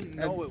 We didn't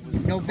know it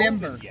was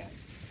November. COVID yet.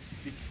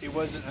 It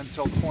wasn't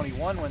until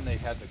 21 when they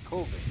had the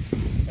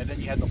COVID. And then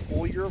you had the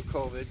full year of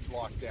COVID,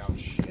 lockdown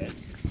shit.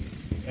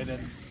 And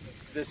then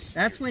this...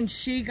 That's when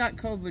she got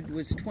COVID,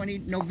 was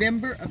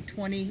November of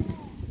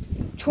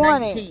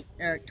 2019.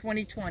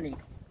 2020.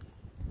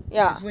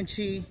 Yeah. That's when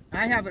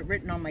I have it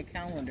written on my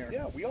calendar.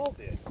 Yeah, we all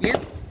did.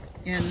 Yep.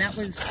 And that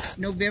was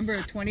November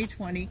of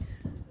 2020.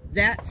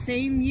 That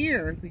same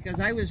year, because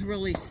I was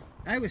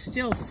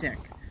still sick.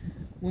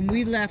 When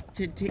we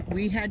left,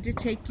 we had to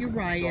take So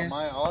Uriah. am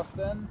I off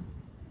then?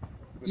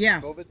 With Yeah.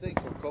 the COVID thing?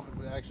 So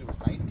COVID actually was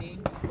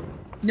 19?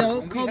 No,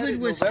 When we had it COVID in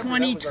was November,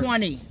 that was our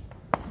 2020.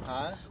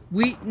 Huh?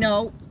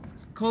 No,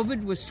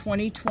 COVID was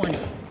 2020.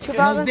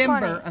 2020.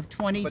 November of But they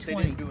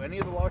 2020. didn't do any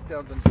of the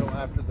lockdowns until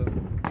after the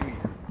New Year.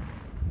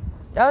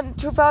 That was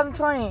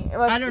 2020. It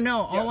was I don't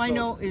know. All Yeah, I so-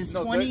 know is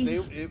no, 20.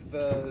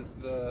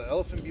 The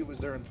Elephant Butte was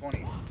there in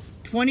 20.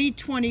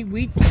 2020,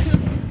 we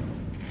took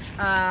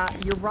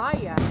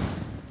Uriah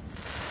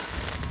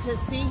to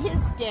see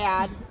his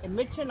dad, and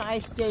Mitch and I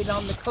stayed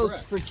on the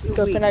coast Correct. for 2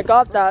 Good weeks. thing I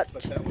got that.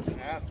 But that was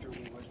after we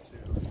went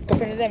to... Good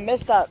thing I didn't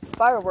miss that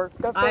firework.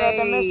 Good thing I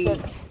didn't miss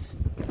it.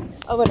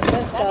 I would have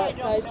missed That I that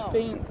don't nice know.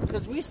 thing.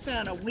 Because we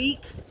spent a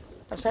week,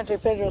 I sent you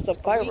pictures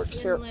of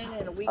fireworks here. inland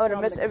and a week I would have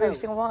on missed the every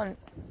coast. single one.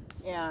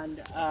 And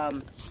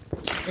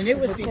it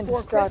was Just getting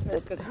before distracted.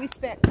 Christmas, because we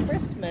spent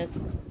Christmas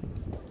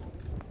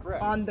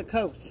Correct. on the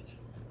coast.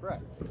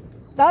 Correct.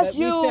 That's But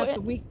we you. spent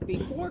the week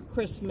before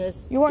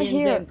Christmas You weren't in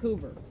here.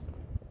 Vancouver.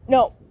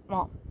 No,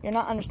 Mom, you're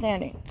not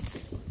understanding.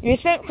 You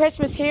spent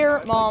Christmas here, I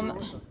thought you Mom. were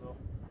with us, though.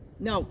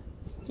 No,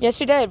 Yes,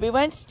 you did. We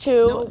went to.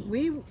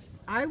 no,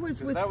 I was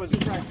 'Cause with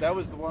that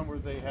was the one where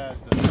they had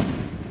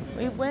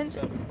We went-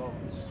 7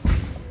 boats.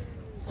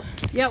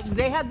 Yeah,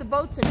 they had the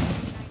boats in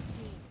 2019.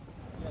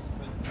 Yes,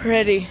 but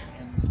Pretty.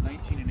 in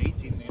 19 and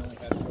 18 they only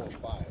had 4 or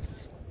 5.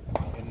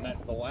 And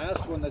the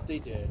last one that they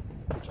did,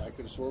 which I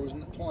could have swore was in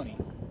the 20,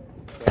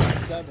 there were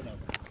 7 of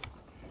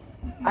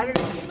them. I don't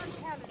know. We must have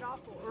had it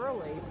awful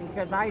early,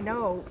 because I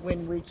know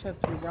when we took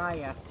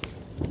Uriah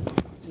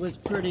was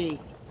pretty.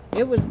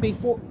 It was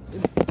before,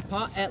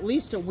 at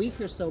least a week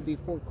or so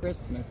before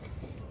Christmas.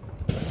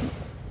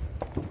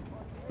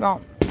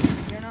 Mom,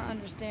 you're not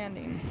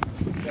understanding.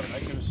 Yeah, but I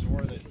could have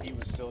swore that he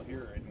was still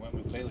here and went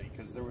with Bailey,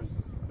 because there was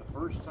the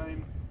first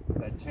time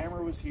that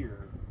Tamara was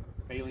here,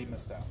 Bailey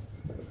missed out.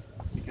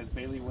 Because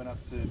Bailey went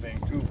up to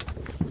Vancouver.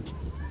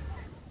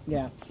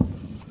 Yeah.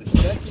 The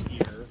second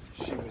year,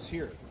 she was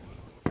here.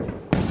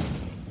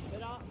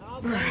 But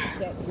I'll believe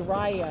that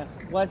Uriah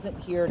wasn't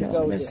here to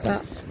go Missed there.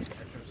 that. I could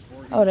have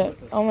swore he Oh, was that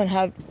with us. I'm gonna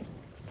have.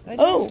 I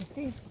Oh! don't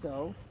think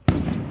so.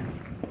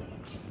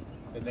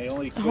 And they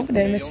only I hope I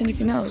didn't miss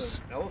anything else.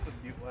 Elephant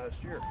Butte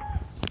last year.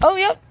 Oh,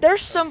 yep.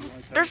 There's That's some. the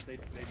only time There's they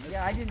missed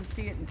Yeah, I didn't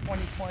see it in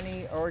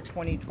 2020 or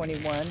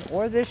 2021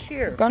 or this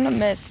year. gonna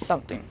miss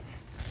something.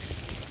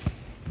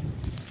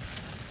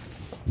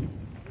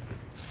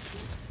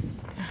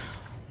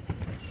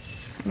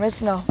 I'm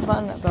missing a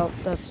fun about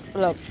this for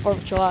the 4th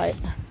of July.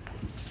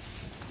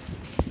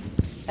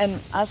 And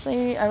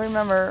honestly, I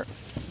remember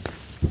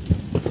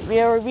we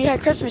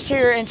had Christmas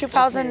here in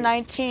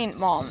 2019,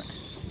 Mom.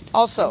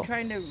 Also, I'm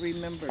trying to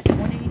remember.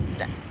 20.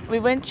 we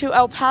went to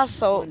El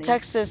Paso, 20.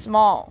 Texas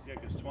Mall. Yeah,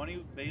 because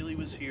 20 Bailey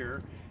was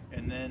here,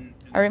 and then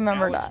I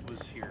remember Alex that.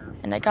 was here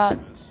And for I got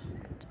Christmas.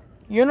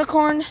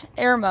 unicorn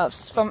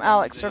earmuffs from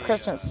Alex for They,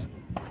 Christmas.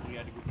 We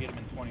had to go get them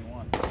in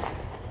 21.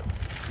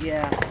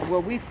 Yeah.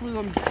 Well, we flew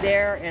them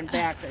there and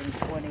back in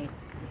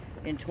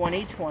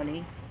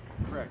 2020.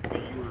 Correct,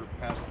 but you were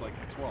past like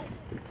the 12th.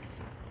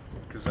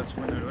 Because that's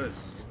when it was.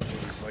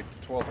 It was like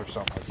the 12th or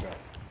something like that.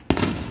 That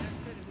could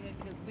have been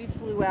because we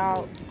flew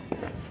out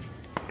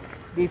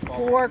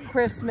before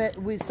Christmas.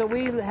 So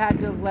we had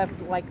to have left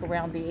like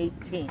around the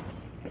 18th.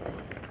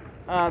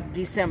 of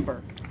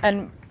December.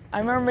 And I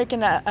remember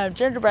making a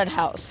gingerbread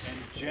house. And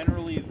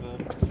generally,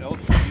 the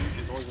elephant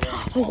butte is always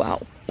around. Oh,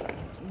 wow.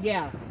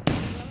 Yeah.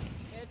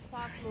 It's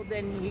possible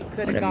then you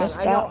could Would've have gone. missed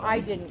I know that. I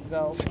didn't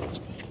go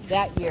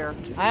that year.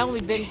 I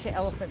only been to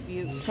Elephant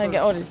Butte. Trying to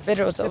get all these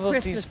videos the of all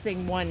Christmas these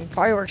thing one.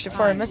 fireworks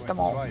before I missed them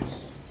all. Twice.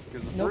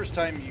 Because the Nope. first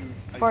time you...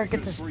 Before I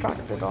get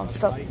distracted on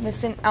stuff,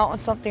 missing out on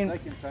something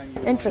Second time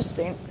you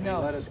interesting. You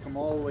No. let us come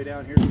all the way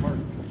down here to park.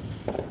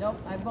 Nope,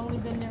 I've only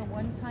been there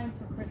one time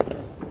for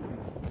Christmas.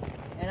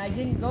 And I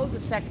didn't go the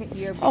second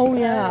year. Oh because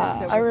yeah,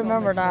 there I was so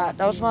remember much that.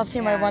 That was one walking,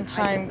 thing my and one I just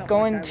time felt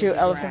going like I to was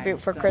Elephant dragged,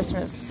 Butte for so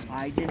Christmas.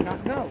 I did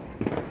not go.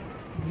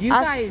 You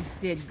Us- guys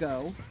did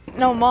go.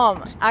 No,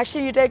 Mom.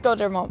 Actually, you did go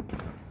there, Mom.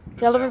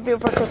 To Elephant Butte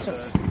for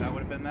Christmas. That would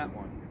have been that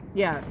one.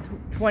 Yeah,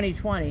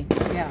 2020.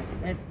 Yeah,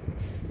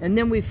 and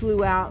then we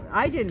flew out.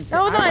 I didn't.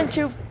 That was I not in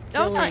wasn't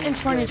that was not in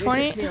feeling good. It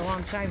 2020. took me a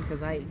long time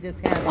because I just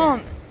had.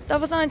 Mom, that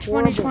was not in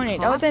 2020.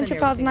 That was in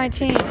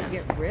 2019.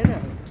 Get rid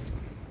of.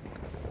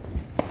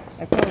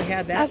 I probably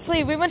had that.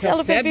 Actually, we went to till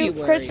Elephant Butte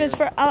February Christmas or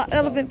for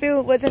Elephant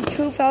Butte was in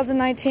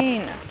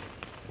 2019.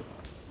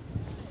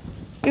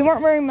 We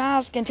weren't wearing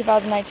masks in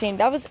 2019.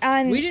 That was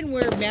on. We didn't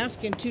wear a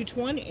mask in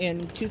 2020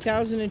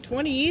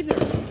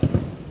 either.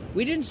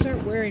 We didn't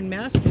start wearing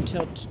masks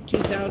until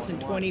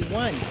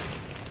 2021.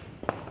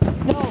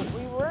 No,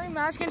 we were wearing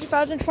masks in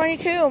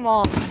 2022,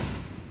 Mom.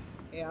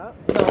 Yeah.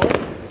 No.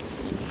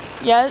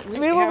 Yeah, we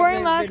were haven't wearing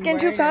been masks in wearing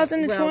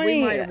 2020. Well,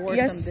 we might have worn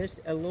Yes. some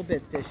a little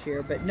bit this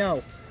year, but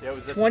no. Yeah, it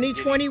was at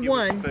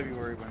 2021. It was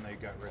February when they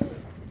got rid of it.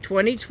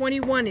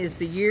 2021 is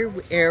the year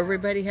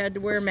everybody had to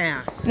wear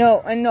masks.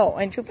 No, and no.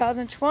 In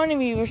 2020,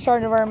 we were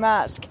starting to wear a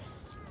mask.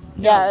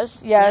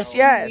 Yes, yes,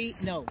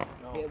 yes. No,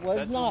 No, it was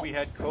that's not. when we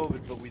had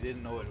COVID, but we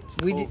didn't know it was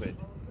We COVID. did-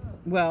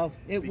 Well,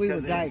 we were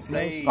Because they didn't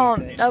say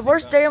diagnosed. anything The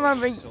worst day of my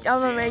until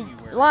January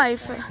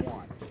life. 21.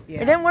 We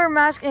didn't wear a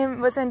mask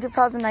was in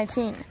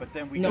 2019. But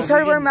then we No, We got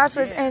started rid wearing of masks it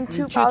was again. in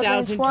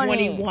 2020.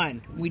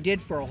 2021. We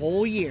did for a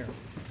whole year.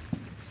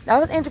 That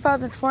was in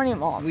 2020,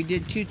 Mom. We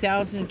did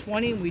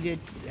 2020. We did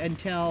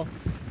until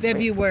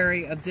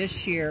February of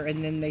this year,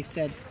 and then they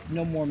said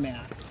no more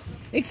masks,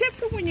 except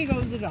for when you go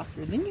to the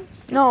doctor. Then you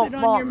No, put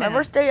on your Mom. My mask.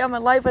 worst day of my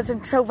life was in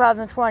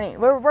 2020. We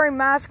were wearing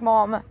masks,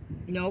 Mom.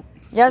 Nope.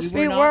 Yes,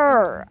 we not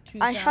were.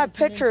 in I had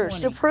pictures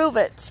to 2020. prove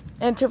it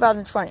in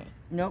 2020.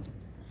 Nope.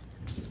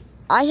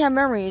 I have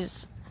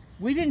memories.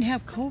 We didn't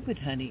have COVID,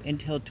 honey,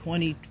 until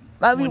 2021.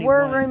 But we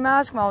were wearing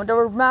masks, Mom. There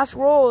were mask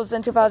rules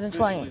in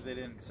 2020. Officially, they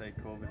didn't say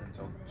COVID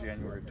until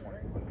January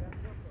 21.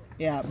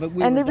 Yeah, but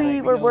we And were then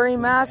we were diagnosed wearing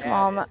with masks, it.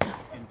 Mom. In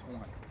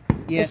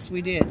 20. Yes,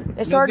 we did.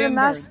 They started a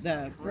November, mask.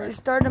 the We first-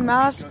 started a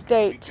mask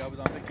date. I was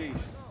on vacation.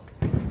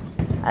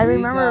 I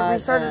remember we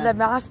got, started a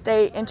mask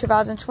date in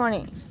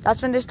 2020.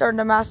 That's when they started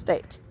a mask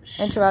date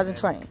in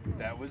 2020.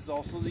 That was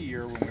also the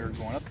year when we were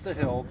going up the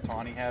hill.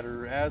 Tawny had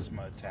her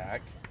asthma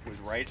attack. It was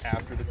right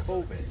after the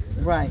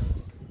COVID Right.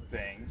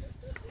 thing,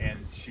 and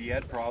she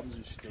had problems,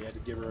 and they had to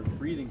give her a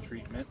breathing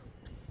treatment.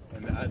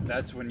 And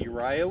that's when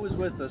Uriah was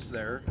with us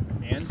there,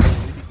 and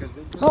Billy, because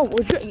they Oh,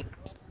 would you?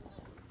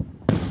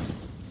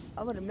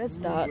 I would have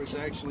missed that. was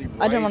actually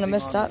I didn't want to rising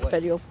miss on that the lake.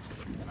 video.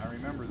 And I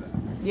remember that.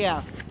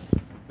 Yeah.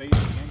 Bailey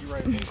and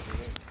Uriah both were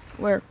there.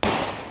 Where?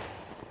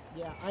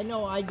 Yeah, I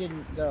know I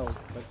didn't go.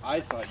 But I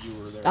thought you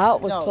were there.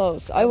 That was No,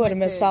 close. I would have went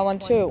missed to that one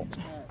too.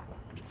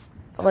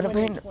 I would have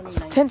went in paid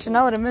 2019. attention.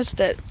 I would have missed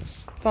it.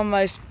 From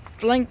my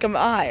blink of an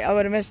eye, I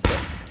would have missed it.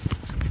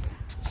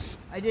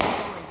 I didn't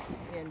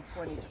go in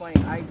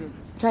 2020. I did.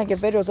 Trying to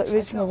get videos of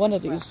every single one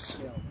of these.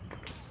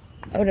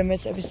 I would have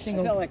missed every I felt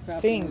single like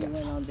crap when we thing.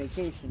 went on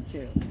vacation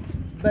too.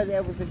 But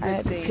it was a good I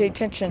had to thing. pay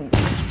attention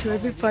to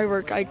every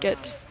firework I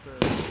get.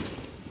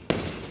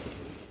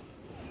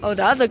 Oh,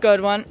 that's a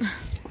good one.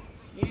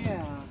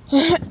 Yeah.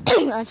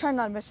 I try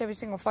not to miss every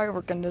single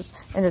firework in this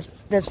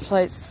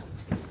place.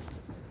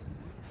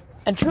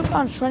 And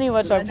 2020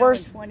 was I our know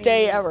worst in 20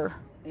 day ever.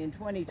 In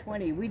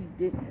 2020, we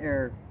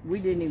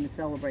didn't even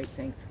celebrate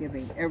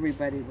Thanksgiving.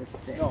 Everybody was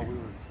sick. No, we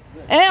were.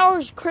 And it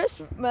was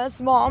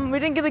Christmas, Mom. We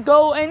didn't get to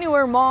go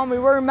anywhere, Mom. We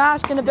wore a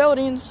mask in the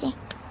buildings.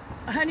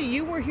 Honey,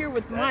 you were here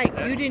with Mike.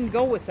 You didn't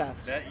go with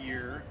us. That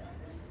year,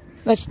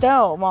 But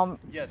still, Mom.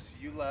 yes,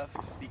 you left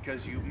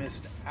because you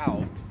missed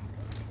out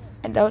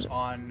And that was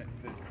on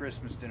the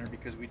Christmas dinner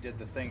because we did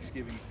the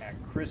Thanksgiving at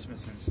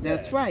Christmas instead.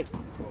 That's right.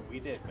 That's what we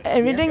did. But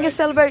And we you didn't get guys to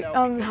celebrate missed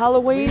out because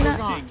Halloween. we We were didn't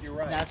gone. take you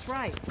right. That's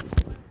right.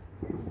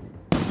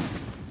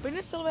 We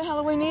didn't celebrate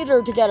Halloween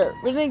either together.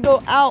 We didn't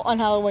go out on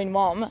Halloween,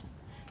 Mom.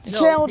 The No,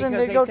 children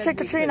because did they go said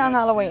trick or we treat could. on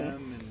Halloween.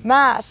 Tim and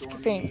Mask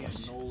Stormy thing.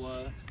 and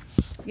Nola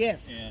Yes.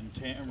 and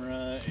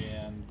Tamara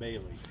and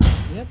Bailey.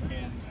 Yep.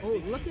 And I Oh,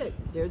 think look at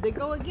there they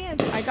go again.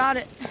 I got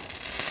it.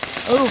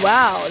 Oh,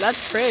 wow.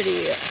 That's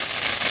pretty.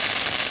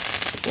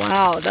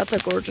 Wow, that's a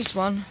gorgeous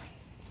one.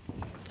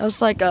 That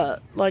was like a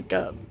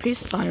peace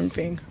sign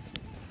thing.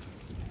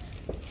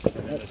 and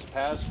then this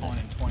past one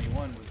in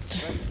 21 was the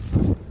second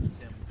time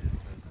Tim did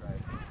the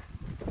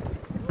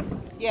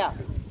drive. Yeah.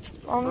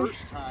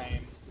 First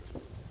time,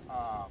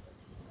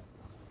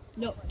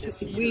 No, Yes,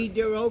 he we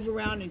drove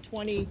around in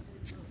 20.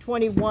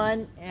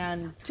 21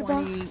 and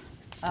 20,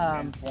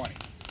 And 20.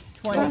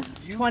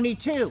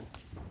 22.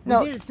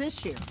 No. We did it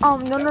this year. No,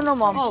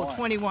 Mom. Oh,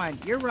 21.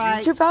 You're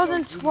right.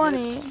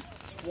 2020. You missed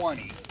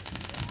 20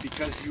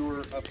 because you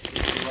were up to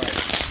the right.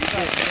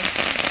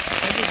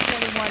 I did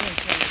 21 and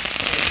 20.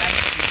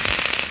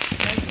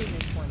 19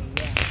 and 20,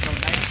 yeah. So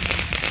 19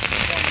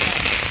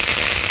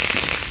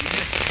 You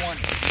missed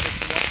 20. You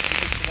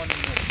missed one in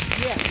the middle.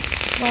 Yeah.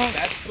 Well,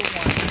 That's the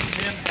one that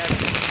Tim had in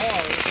the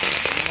car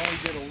and only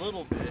did a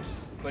little bit,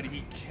 but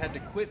he had to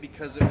quit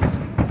because it was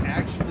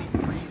actually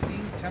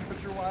freezing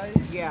temperature-wise.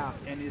 Yeah.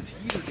 And his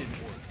heater didn't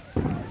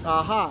work.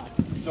 Uh-huh.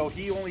 So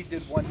he only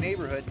did one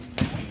neighborhood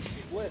and he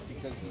split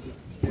because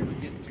they were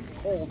getting too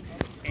cold.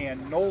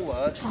 And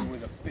Nola, who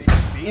was a big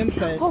baby,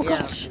 Infant, Oh,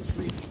 yeah. gosh. was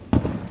freezing.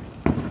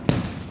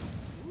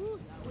 Ooh,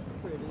 that was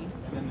pretty.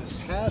 And then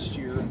this past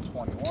year in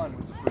 21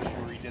 was the first year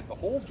where he did the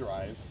whole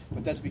drive,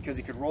 but that's because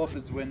he could roll up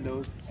his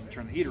windows and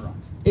turn the heater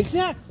on.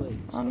 Exactly.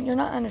 You're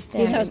not He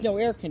understanding has no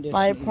air conditioning.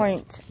 my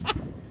point.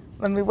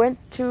 When we went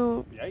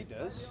to Yeah, he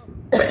does.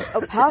 I El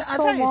thought Paso you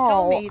told me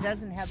Mall, he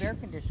doesn't have air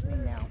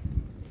conditioning now.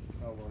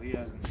 Oh, well, he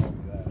hasn't told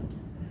me that.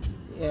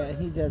 Yeah,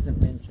 he doesn't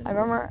mention I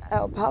remember at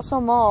El Paso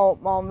Mall,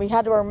 Mom, we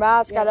had to wear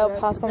masks at El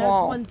Paso that's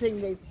Mall. one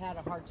thing they've had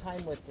a hard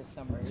time with this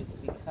summer is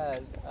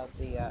because of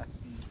the...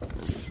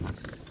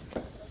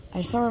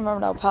 I still remember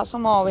at El Paso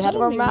Mall, we had to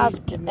wear masks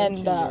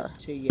and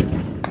to you.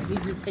 He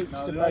just hates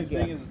No, to the only bug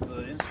thing you. is the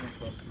insurance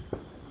bus.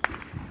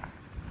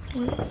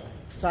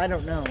 So I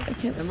don't know.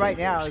 can't And see right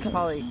now what's he's coming.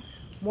 probably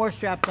more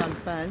strapped on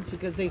funds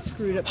because they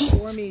screwed up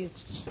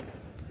Stormy's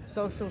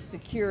Social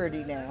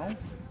Security now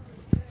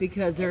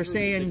because they're They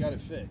saying got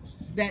it fixed.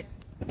 that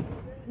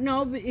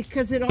no,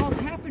 because it all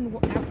happened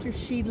after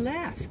she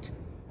left.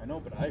 I know,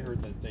 but I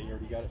heard that they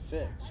already got it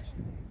fixed.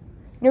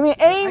 You mean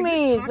I just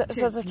Amy's talked to-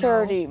 Social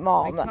Security, no,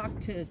 Mom? I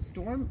talked to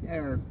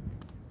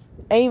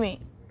Amy.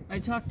 I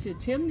talked to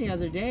Tim the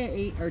other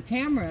day, or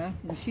Tamara,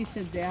 and she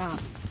said, yeah.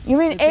 You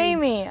mean But they-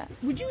 Amy?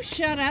 Would you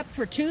shut up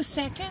for 2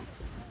 seconds?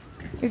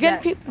 You're getting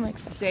that- people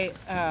mixed up. They,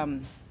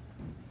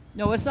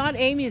 no, it's not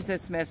Amy's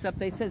that's messed up.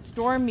 They said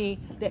Stormy,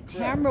 that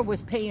Tamara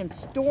was paying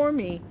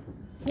Stormy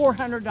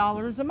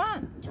 $400 a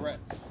month.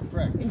 Correct.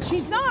 And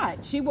she's not.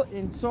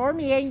 And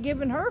Stormy ain't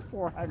giving her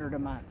 $400 a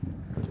month.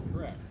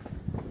 Correct.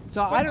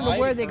 So I don't know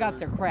where they got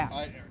their crap.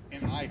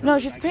 No,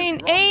 she's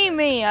paying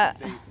Amy. They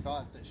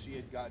thought that she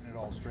had gotten it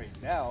all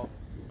straightened out,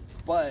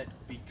 but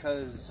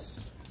because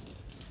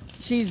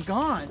She's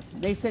gone.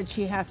 They said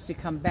she has to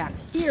come back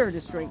here to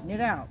straighten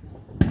it out.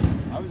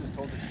 I was just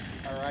told that,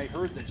 I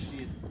heard that she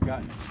had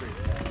gotten it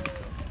straightened out.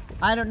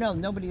 I don't know.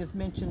 Nobody has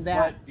mentioned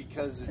that. But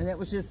because And it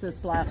was just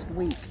this last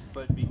week.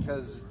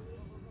 because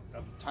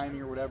of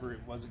timing or whatever,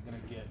 it wasn't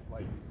going to get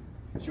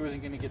she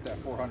wasn't going to get that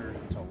 400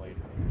 until later.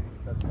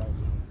 That's what I was.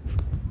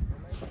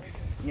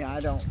 Yeah, I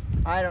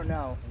don't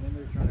know. And then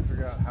they're trying to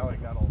figure out how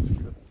it got all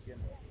screwed up again.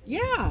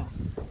 Yeah.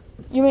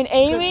 You mean I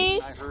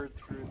Amy's? heard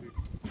through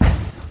the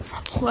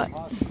What?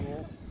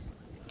 hospital,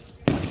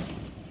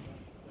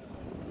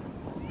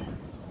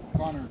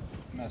 Connor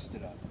messed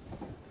it up.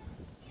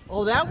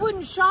 Oh, that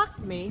wouldn't shock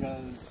me.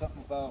 Because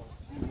something about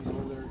he was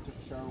over there, took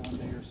a shower one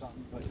day or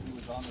something, but he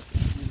was on the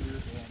computer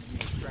and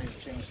he was trying to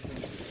change things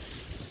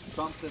to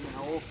something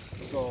else.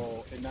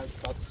 So, and that's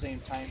about the same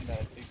time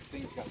that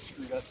things got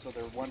screwed up. So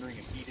they're wondering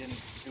if he didn't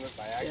do it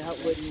by accident.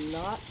 That would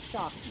not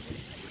shock me.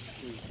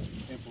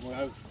 And from what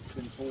I've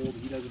been told,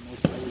 he doesn't know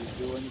what the hell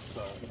he's doing,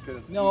 so he could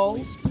have No.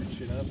 easily screwed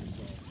shit up.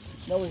 So.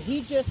 No,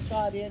 he just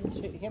got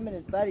into, him and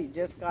his buddy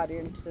just got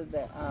into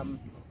the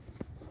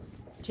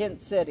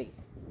Tent City.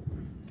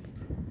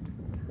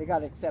 They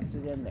got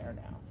accepted in there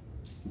now.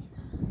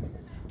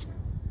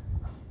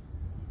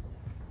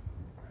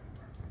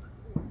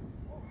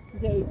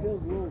 So he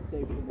feels a little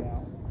safer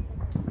now.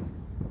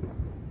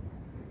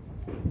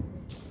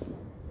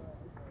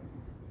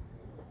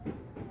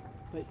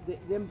 But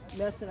them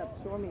messing up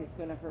Stormy is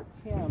going to hurt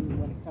him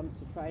when it comes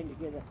to trying to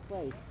get a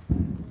place.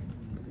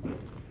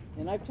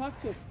 And I've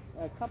talked to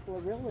a couple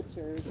of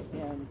realtors,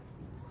 and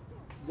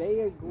they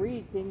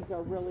agree things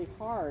are really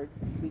hard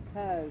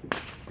because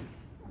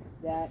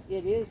that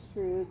it is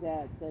true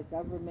that the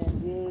government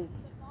is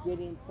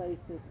getting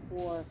places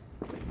for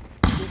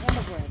the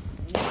immigrants.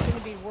 And it's going to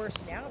be worse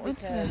now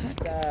because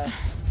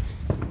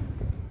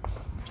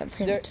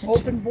they're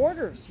open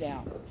borders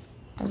now.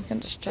 I'm gonna They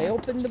distract.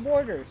 opened the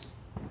borders.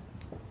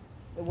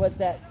 What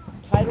that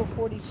Title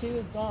 42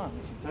 is gone.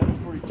 Title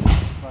 42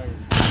 expired.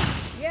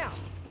 Yeah.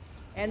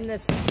 And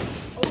this,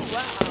 oh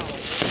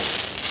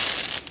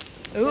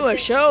wow. Ooh, a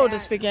show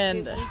this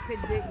weekend. We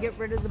could get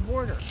rid of the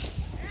border.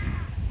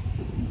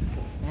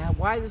 Now,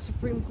 why the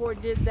Supreme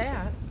Court did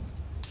that,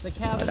 the What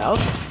cabinet else?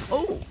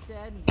 Oh,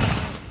 said,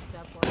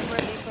 I'm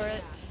ready for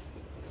it.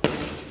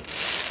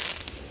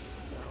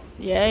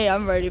 Yay,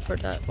 I'm ready for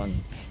that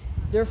one.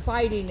 they're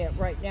fighting it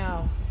right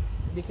now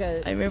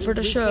because I'm in for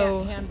the we show.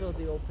 can't handle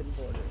the open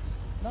borders.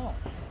 No.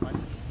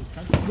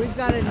 We've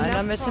got enough I'm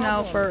not missing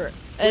out problems for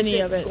any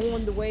with of it.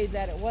 going the way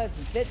that it was.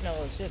 And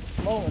fentanyl is just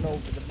flowing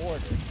over the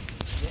border.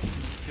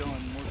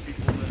 killing more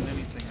people than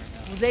anything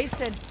right Well, they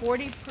said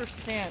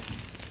 40%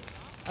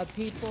 of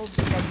people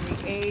from the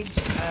age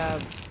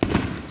of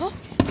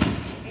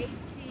 18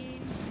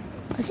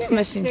 I keep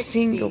missing 60,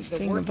 single the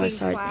finger by working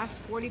side. class,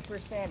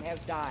 40%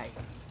 have died.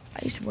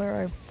 I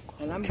swear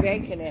I. And I'm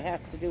banking it has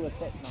to do with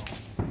fentanyl.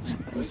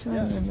 I swear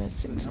now. I'm Yeah,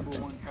 missing it's the number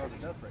something. one cause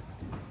of death right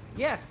now.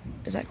 Yes,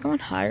 Is that going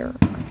higher?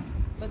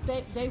 but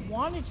they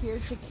wanted here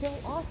to kill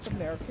off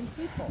American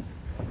people.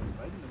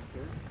 Biden don't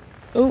care.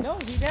 Oh, No,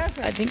 he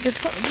doesn't. I think it's.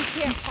 And you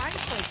can't find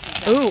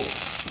places. Oh,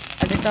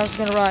 I think that was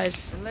gonna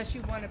rise. Unless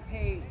you want to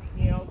pay,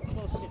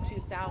 close to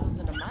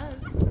 $2,000 a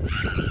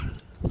month.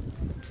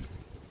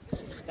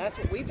 That's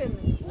what we've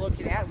been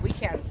looking at. We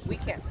can't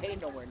pay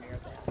nowhere near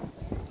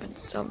that. And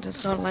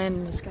something's gonna land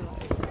in the sky.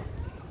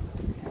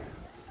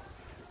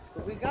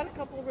 But we got a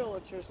couple of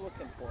realtors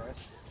looking for us.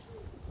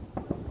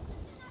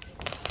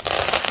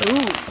 Ooh,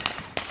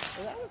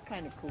 Well, that was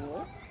kind of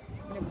cool.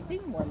 I've never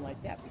seen one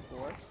like that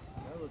before.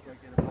 That looked like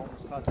it had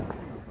almost caught the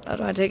tree. how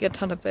do I take a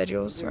ton of Is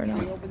videos there right a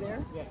tree now? over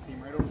there? Yeah, it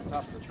came right over the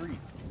top of the tree.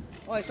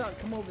 Oh, I saw it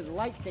come over the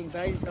light thing,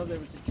 but I didn't know there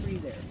was a tree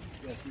there.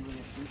 Yeah, see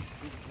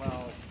where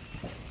well,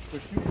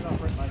 they're shooting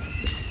off right by the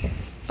tree.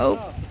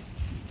 Oh,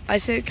 I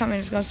see it coming.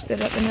 It's gonna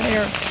spit up in the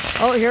air.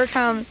 Oh, here it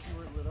comes. See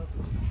where it lit up?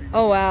 The tree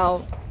Oh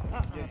wow,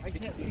 I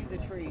can't see the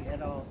tree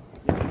at all.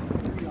 Yeah,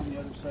 the tree on the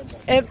other side.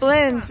 Back it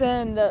blends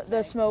in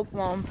the smoke,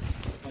 Mom.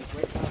 like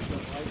right past the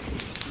light of the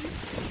tree.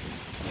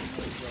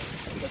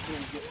 And that's where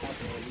we get out of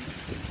the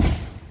leaf.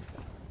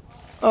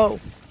 Oh,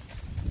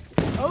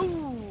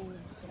 oh,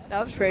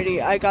 that was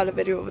pretty. I got a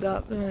video of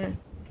that.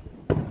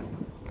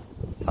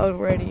 I was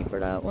ready for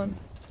that one.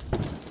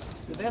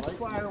 The best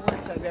fireworks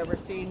I've ever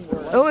seen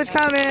were... Oh, it's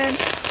coming.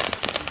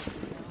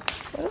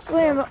 Let's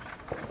slam. I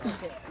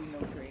can't see no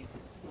tree.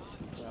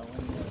 Well,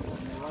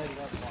 when they light it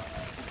up,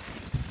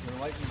 they're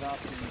lighting it up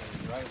in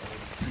the driveway.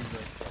 The trees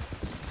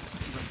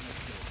right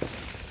next to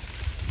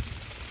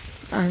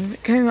it. I'm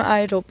keeping my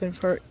eyes open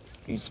for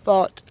each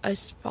spot I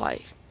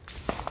spy.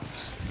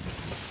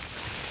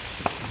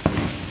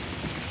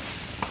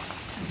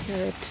 I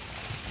hear it.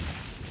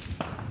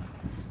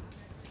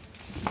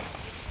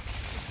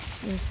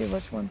 Let's see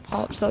which one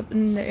pops up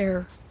in the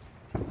air.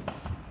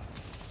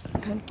 I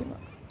can't get my.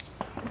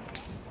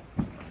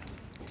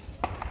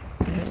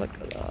 I look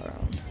a lot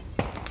around.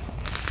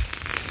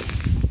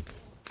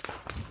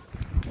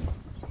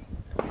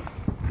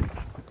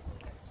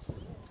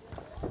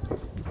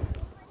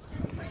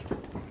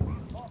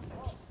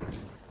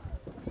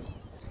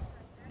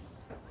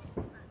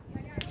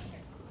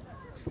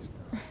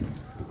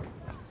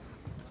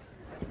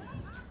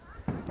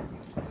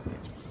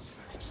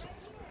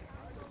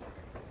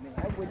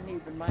 I wouldn't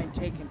even mind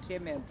taking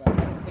Tim in, but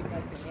I don't think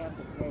I can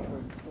handle the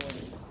neighborhood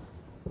story.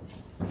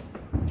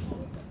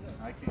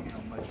 I can't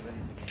handle much of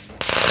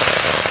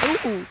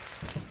anything. Ooh,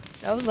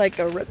 that was like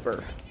a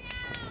ripper.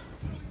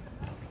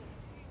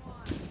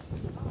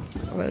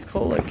 Or a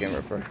cool looking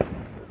ripper.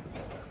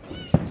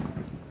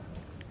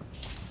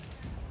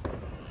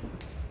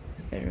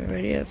 Get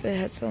ready if it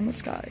hits on the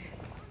sky.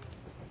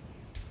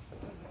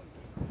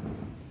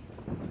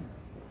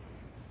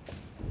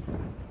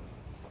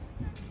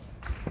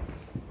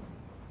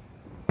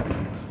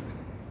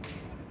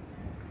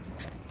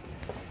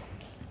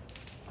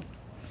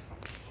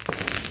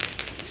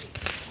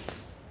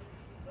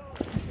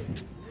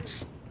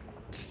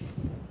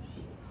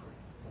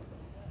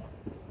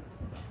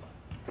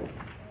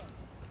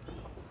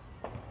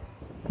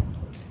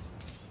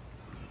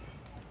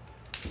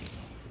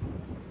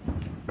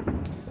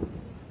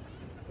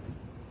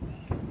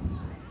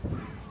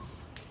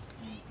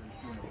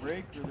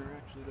 Break or they're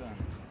actually done?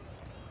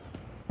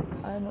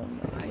 I don't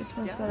know which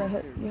one's gonna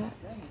hit yet.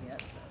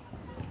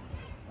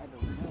 I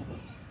don't know.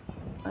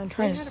 I'm They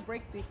trying had a to.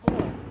 break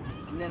before,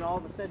 and then all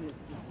of a sudden it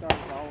just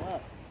started all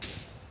up.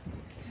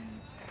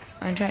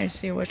 I'm trying to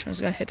see which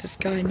one's gonna hit the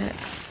sky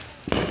next.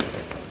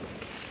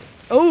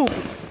 Oh,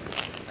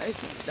 I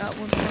see that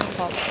one's gonna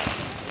pop.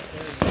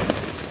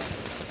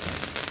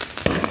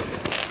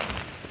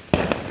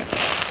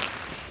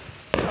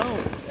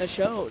 Oh, it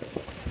showed.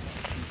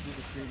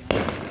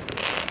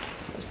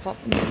 It's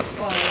popping in the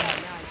sky.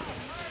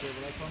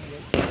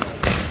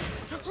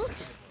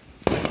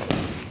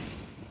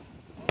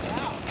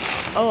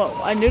 Oh,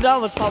 I knew that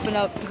was popping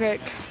up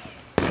quick.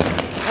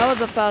 That was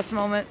a fast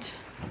moment.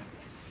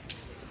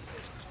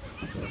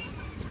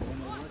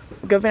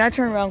 Good thing I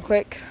turned around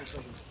quick.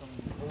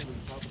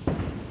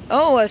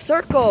 Oh, a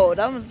circle.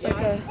 That was like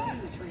a.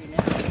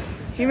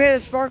 He made a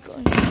sparkle.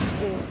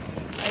 Oh,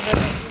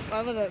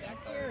 I was a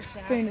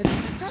fainted.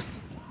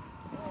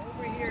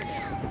 Over here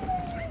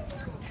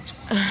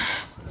now.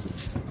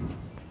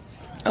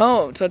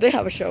 Oh, so they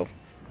have a show.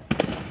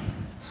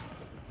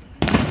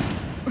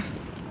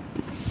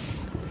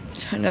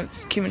 Trying to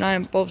keep an eye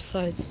on both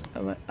sides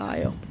of my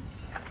aisle.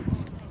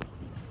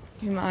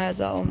 Keep my eyes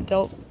out on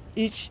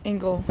each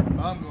angle.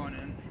 I'm going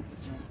in.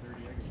 It's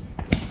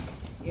 9:30.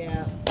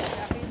 Yeah.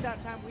 That means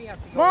that time we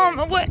have to go Mom,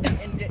 in. what?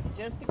 In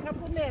just a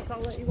couple of minutes,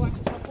 I'll let you watch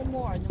a couple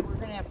more, and then we're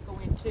going to have to go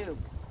in too.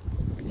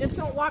 Just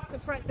don't walk the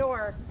front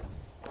door.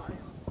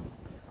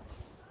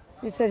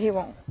 He said he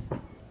won't.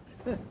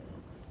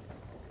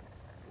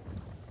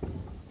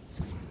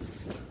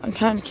 I'm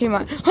trying to keep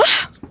my... I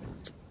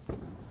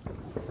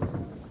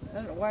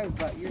don't know why we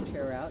brought your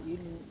chair out. You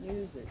didn't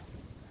use it.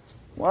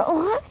 What?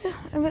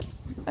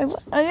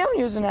 I am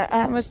using it. I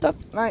have my stuff,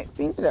 my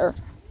feet there.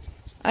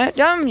 I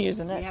am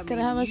using it. Can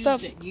I have my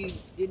stuff? You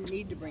didn't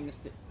need to bring a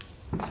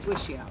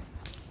squishy out.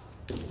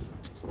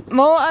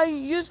 Well, I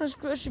use my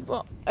squishy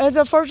ball. It's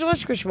a first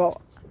squishy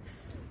ball.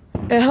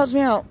 It helps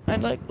me out. I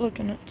like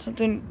looking at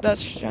something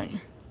that's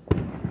shiny.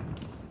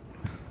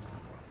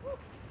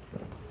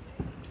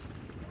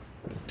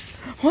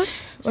 What?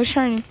 What's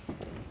shiny?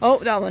 Oh,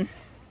 that one.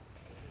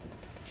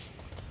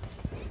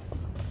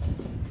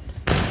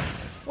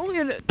 Oh, look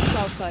at it. It's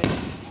outside.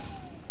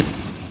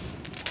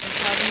 It's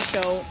having a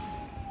show.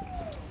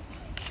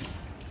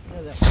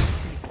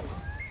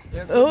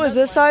 Oh, is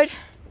this side?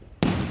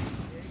 There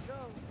you go.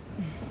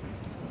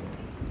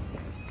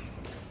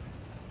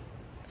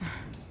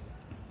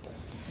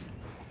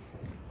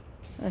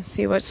 Let's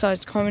see what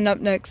side's coming up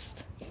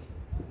next.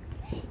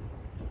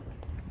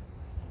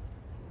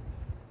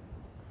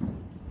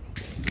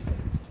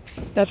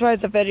 That's why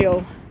it's a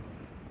video.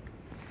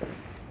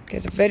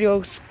 Because the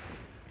video's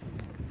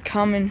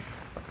coming.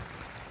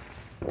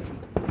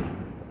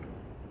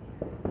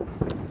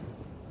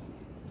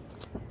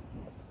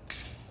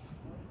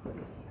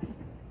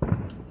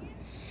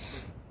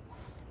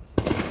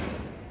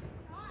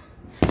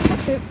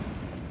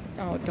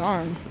 Oh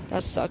darn,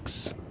 that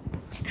sucks.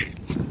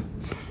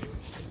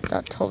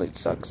 That totally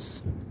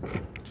sucks.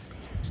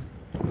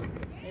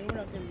 Hey, we're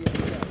not going to be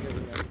upset here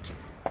today.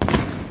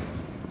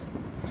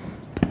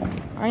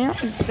 I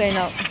am staying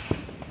up.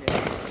 Yeah.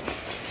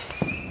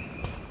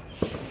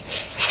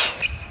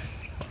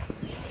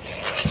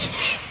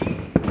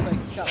 Looks like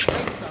it's got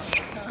brakes on it,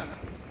 huh?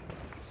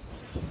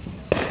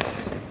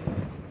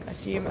 I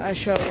see my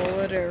shovel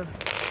over there.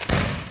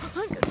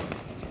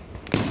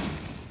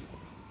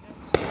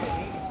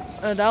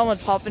 That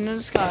one's popping in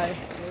the sky.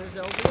 There's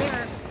over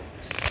there.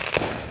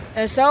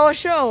 It's still a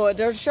show.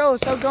 There's a show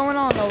still going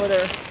on over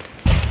there.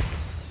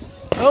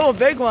 Oh, a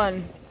big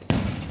one.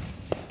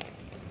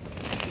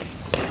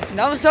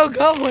 That one's still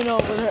going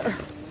over there.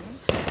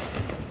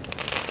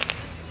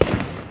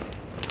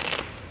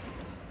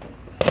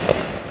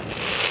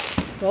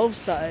 Both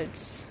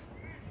sides.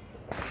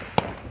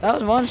 That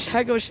was one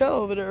heck of a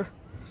show over there.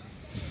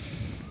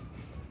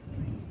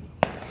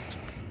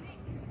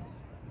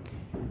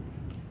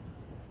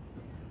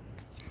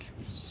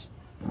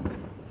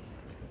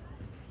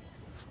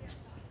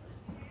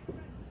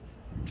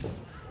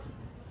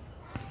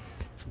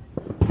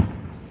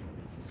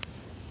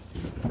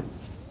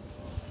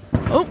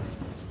 Oh,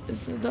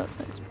 this is that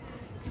side.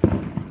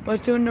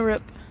 What's doing the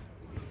rip?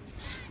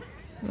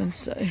 Let's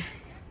say.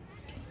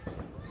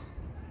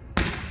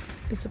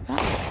 It's a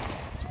paddle.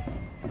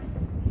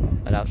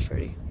 Oh, that was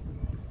pretty.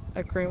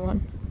 A green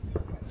one.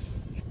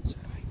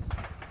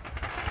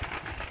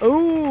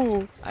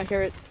 Oh, I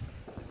hear it.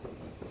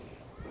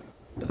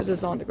 It was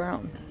just on the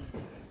ground.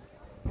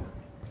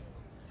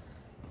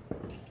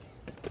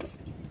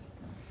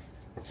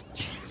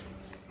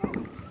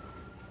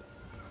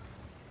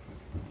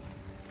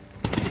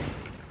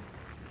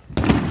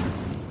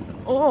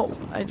 Oh,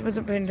 I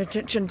wasn't paying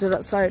attention to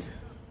that side.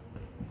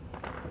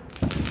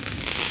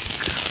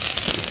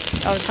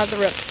 I was had the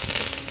rip.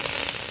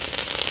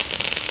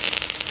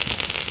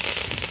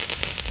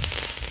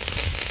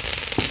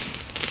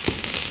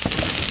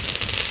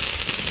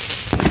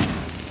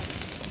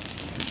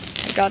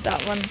 I got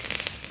that one.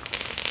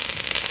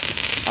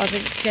 I was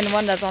getting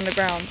one that's on the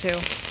ground too.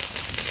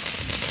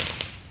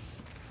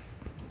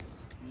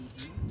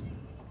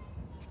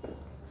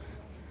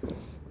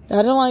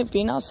 Dad don't like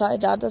being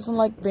outside. Dad doesn't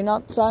like being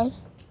outside.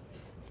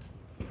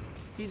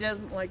 He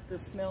doesn't like the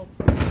smell.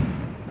 Oh,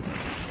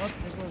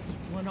 there was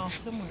one off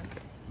somewhere.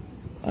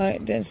 I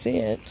didn't see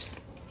it.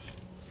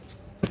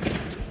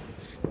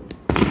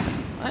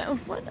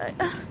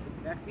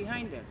 Back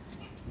behind us.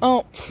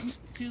 Oh.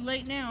 Too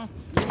late now.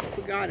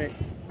 Forgot it.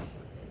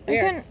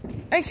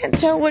 I can't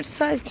tell which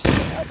side's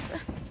coming up.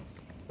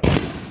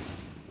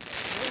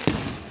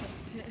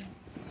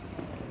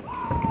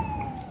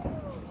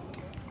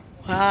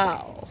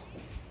 Wow.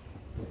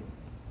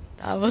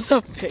 That was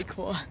a big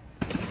one.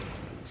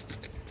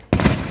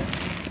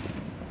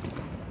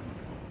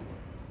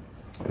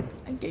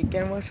 I can't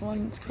get which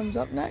one comes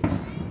up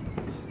next.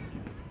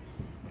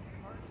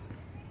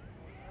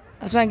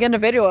 That's why I'm getting a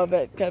video of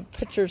it, because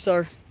pictures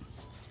are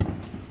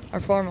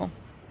formal.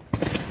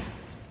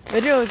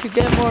 Videos, you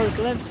get more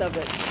glimpse of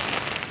it.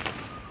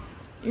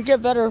 You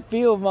get better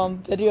view of them.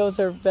 Videos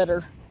are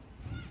better.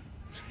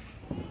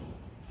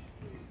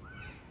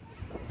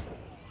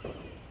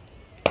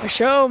 A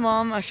show,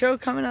 Mom. A show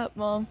coming up,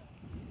 Mom.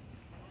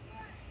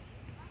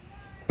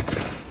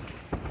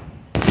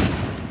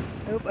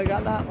 Oop, I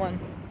got that one.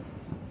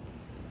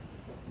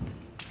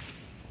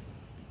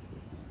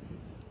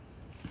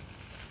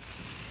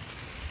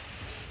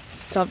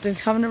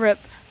 Something's coming to rip.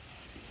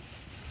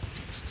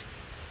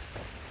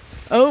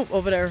 Oh,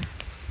 over there.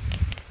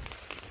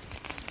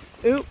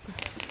 Oop.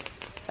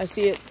 I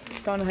see it.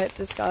 It's gonna hit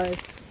this guy.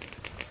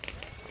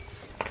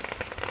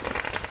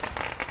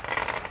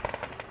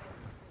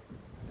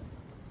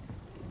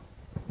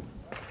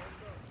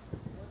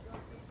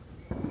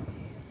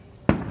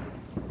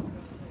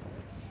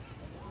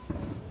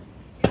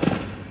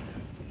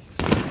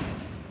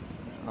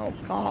 Oh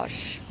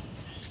gosh.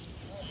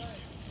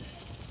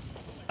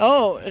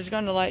 Oh, it's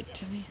gonna light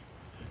to me.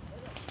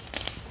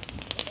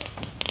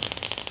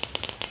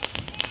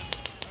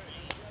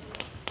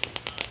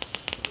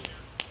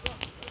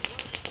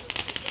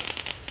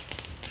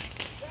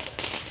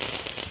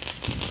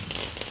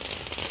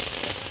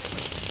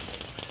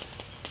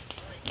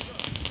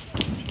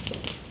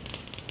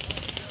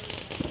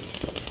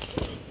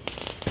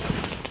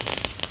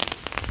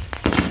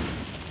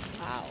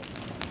 Wow.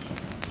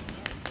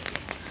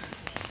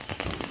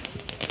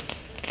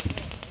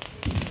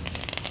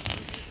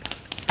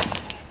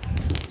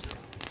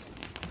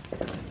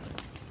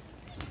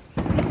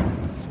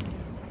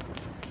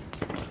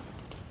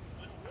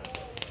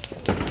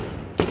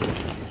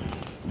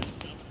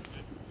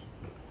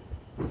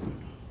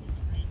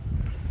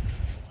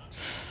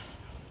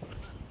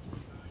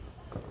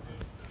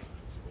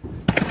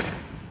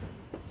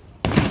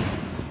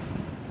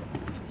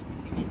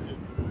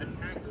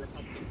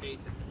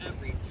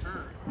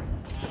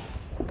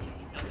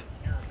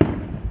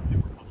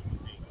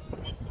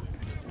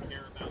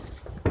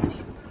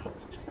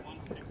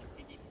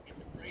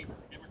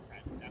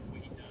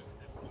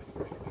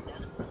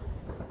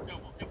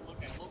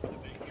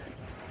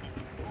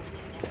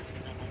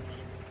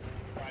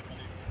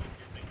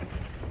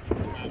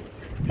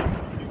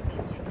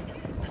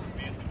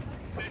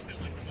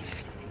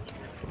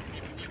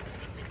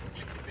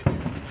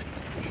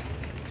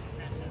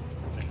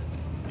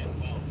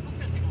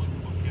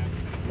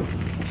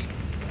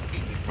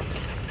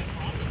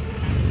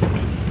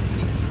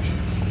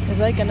 It's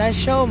like a nice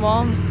show,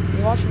 Mom.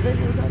 You watch the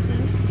videos after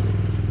me?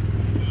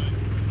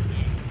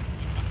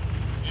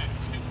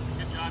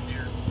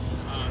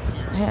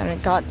 I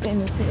haven't got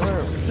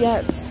anything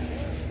yet.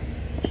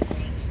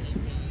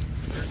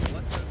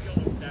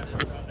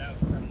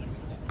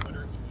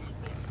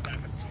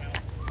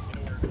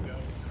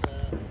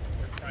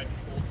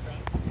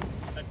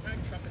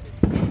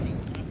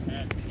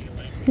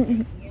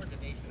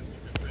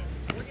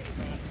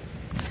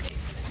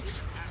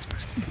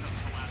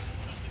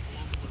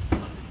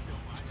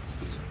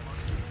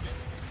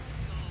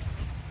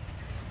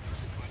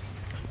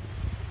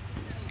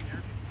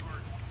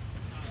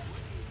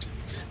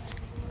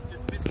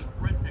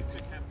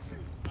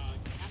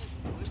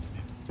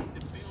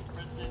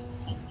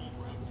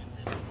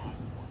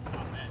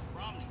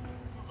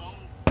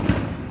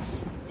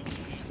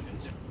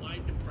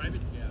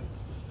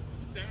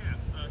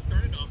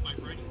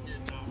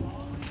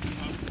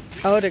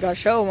 Oh, they got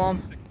show,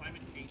 Mom.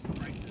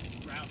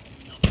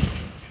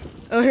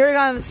 Oh, here it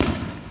comes.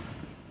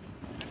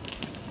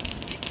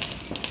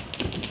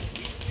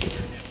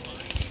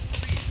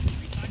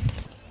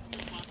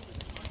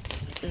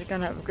 It's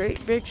gonna have a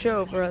great big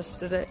show for us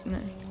today.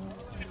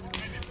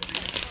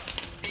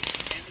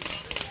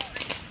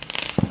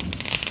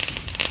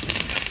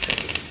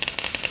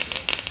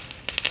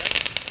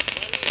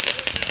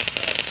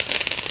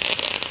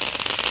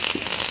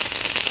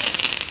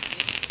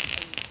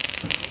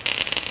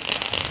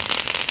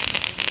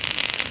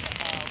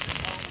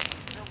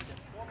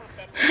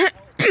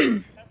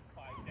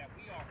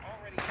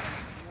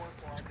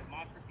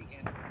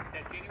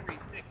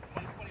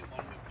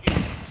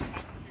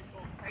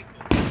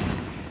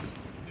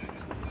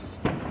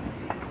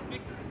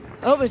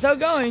 Oh, it's still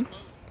going.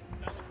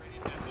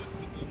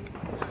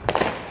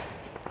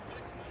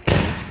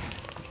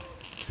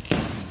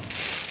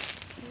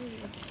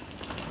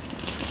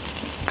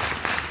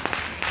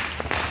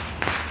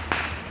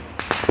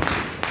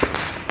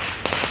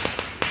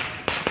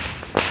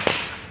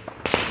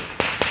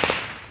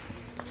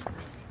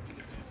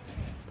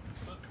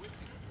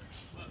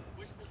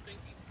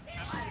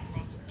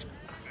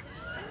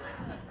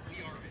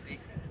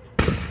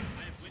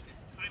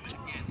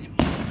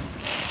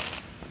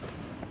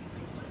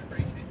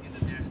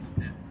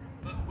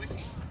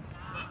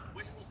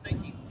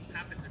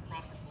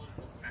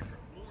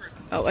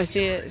 Oh, I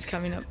see it. It's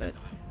coming up.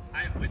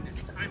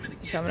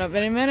 It's coming up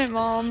any minute,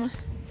 Mom.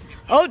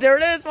 Oh, there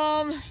it is,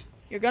 Mom.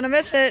 You're gonna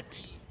miss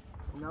it.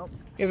 Nope.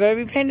 You better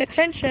be paying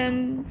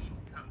attention.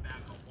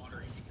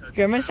 You're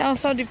gonna miss out on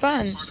something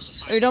fun.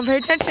 If you don't pay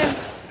attention.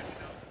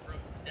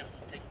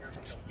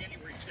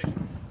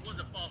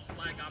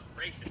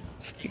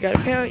 You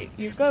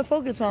gotta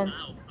focus, Mom.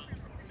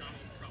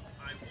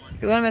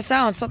 You're gonna miss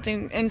out on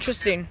something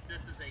interesting.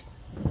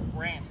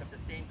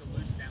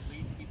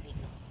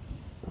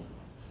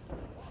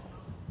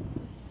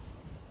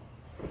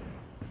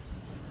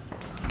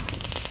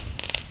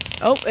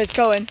 Oh, it's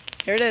going.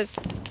 Here it is.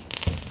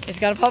 It's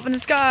gonna pop in the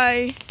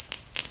sky.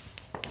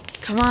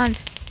 Come on.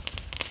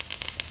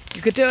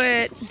 You could do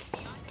it.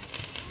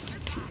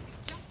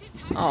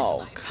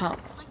 Oh, come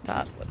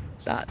on.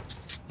 That.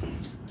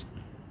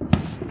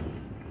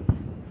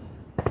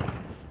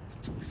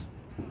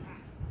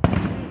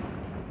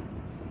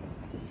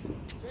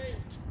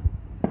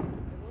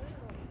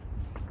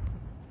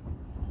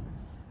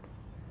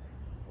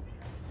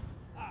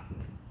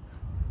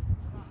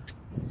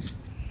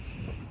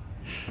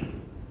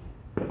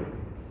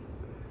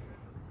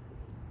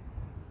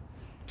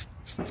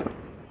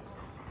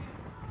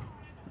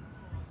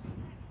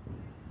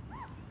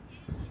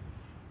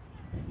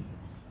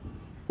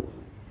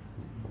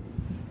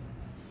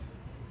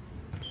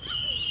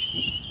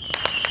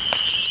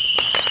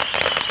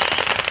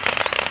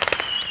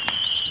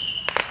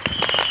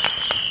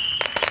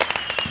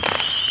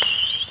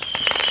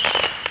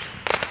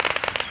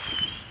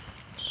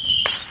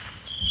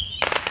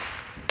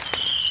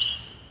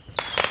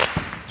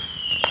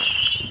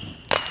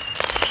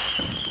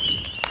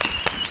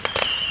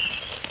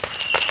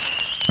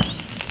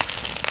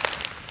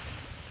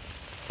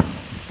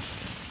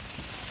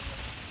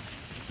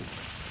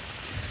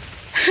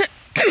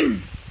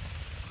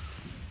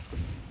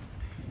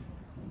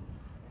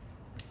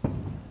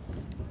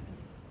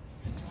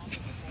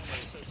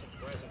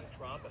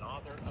 And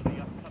author of the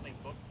upcoming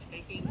book,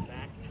 Taking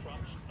Back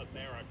Trump's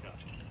America.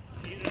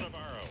 Peter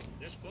Navarro.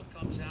 This book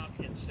comes out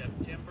in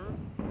September,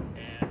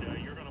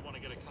 and you're going to want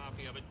to get a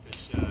copy of it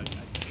because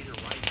Peter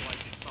writes like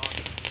he talks.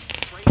 It's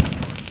straight to the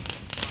heart.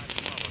 I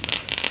love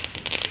about it.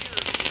 Peter,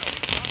 we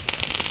talk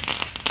about this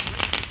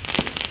great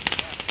history that you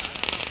have. I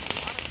don't know, a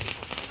lot of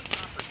people don't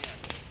comprehend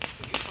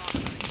when you talk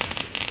about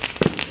executive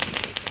privilege,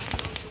 it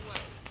goes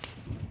away.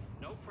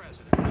 No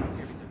president, I don't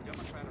care if he's a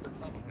Democrat or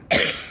Republican,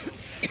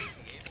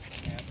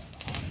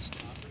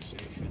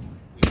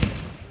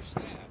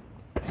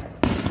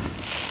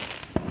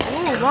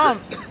 Oh,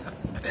 Mom.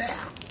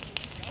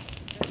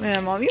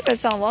 Man, Mom, you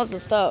missed out on lots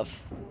of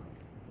stuff.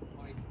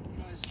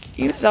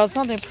 You missed out on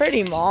something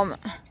pretty, Mom.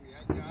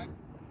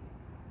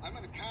 I'm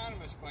an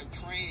economist by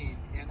training,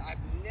 and I've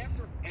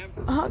never,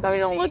 ever... Oh, God, we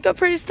don't look up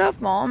pretty stuff,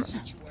 Mom.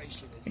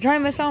 You're trying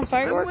to miss out on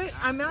fireworks?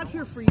 I'm out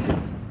here for you. But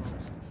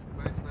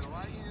a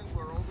lot of you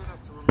were old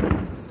enough to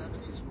remember the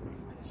 70s when we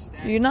were in a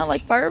stagnation. Do you not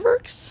like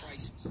fireworks?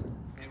 Crisis. And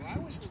when I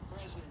was with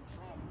President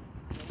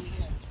Trump, we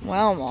had...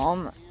 Wow,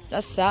 Mom.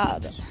 That's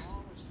sad.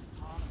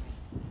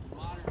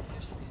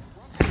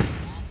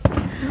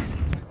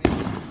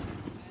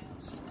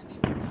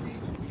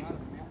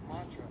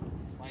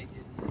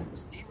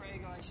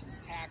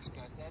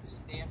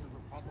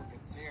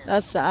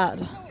 That's sad.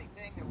 The only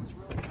thing that was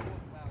really cool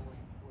about what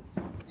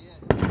Trump did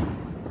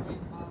was the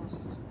trade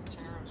policies and the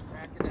tariffs,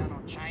 cracking down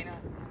on China.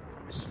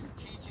 There was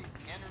strategic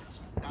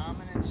energy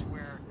dominance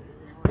where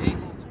we were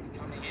able to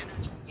become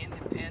energy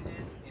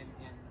independent and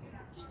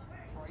keep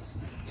prices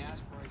and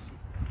gas prices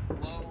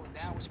low, and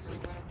that was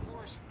critical. And of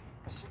course,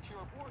 a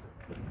secure border.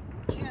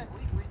 We can't,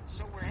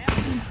 so we're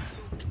having,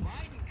 so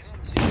Biden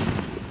comes in,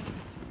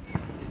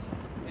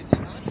 as he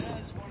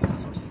undoes one of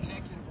the first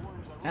executive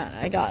orders.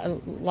 I got a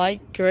like,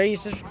 rate,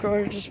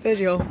 subscribe to this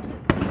video.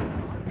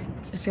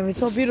 It's gonna be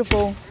so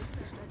beautiful.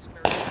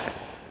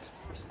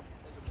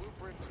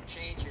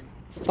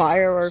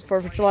 Firework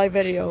 4th of July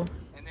video.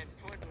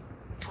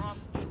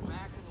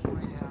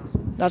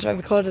 That's why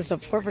we call this the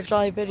 4th of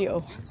July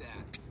video.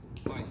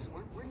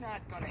 We're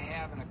not going to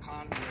have an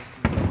economy as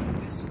we know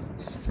it. This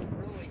is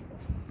really,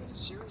 on a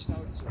serious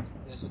note,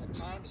 as an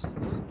economist, it's a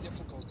very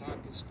difficult time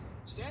because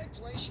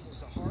stagflation is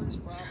the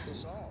hardest problem to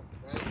solve,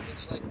 right?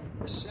 It's like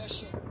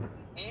recession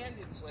and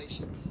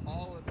inflation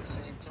all at the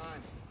same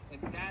time,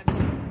 and that's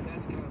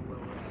kind of where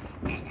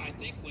we're at. I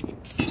think when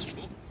this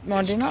book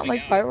Mom, do you not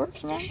like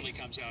fireworks, Mom? officially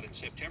comes out in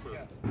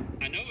September,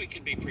 I know it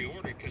can be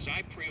pre-ordered because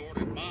I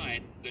pre-ordered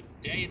mine the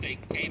day they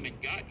came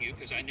and got you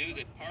because I knew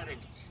that part of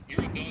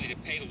your ability to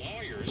pay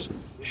lawyers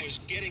was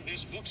getting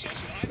this book. So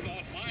I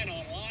bought mine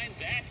online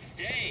that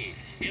day.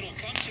 It'll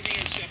come to me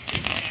in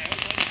September, and I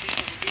hope other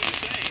people will do the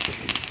same.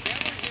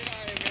 Never did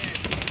I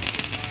imagine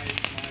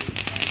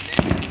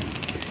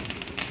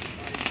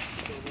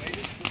the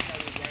latest book I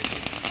would write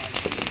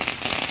would be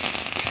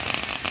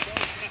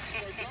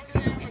go to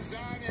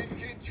Amazon and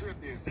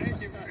contribute.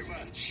 Thank you very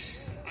much.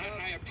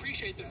 I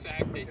appreciate the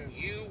fact that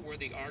you were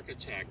the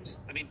architect.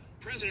 I mean,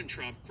 President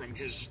Trump, from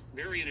his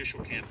very initial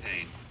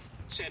campaign,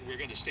 said we're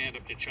going to stand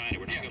up to China.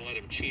 We're not going to let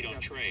him cheat on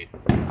trade.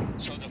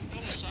 So the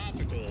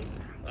philosophical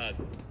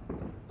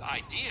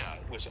idea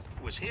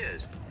was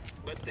his,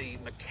 but the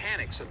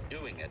mechanics of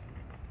doing it,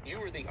 you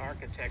were the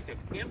architect of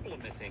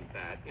implementing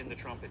that in the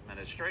Trump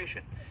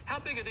administration. How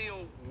big a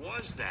deal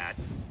was that,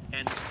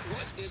 and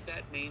what did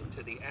that mean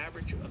to the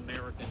average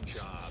American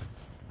job?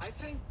 I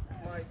think,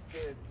 Mike,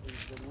 that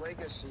the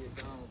legacy of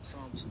Donald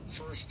Trump's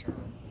first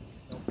term,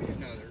 there'll be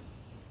another,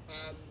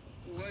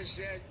 was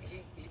that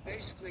he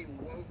basically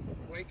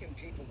waking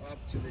people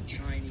up to the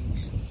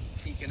Chinese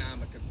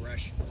economic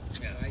aggression.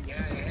 You know, I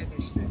had the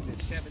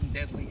 7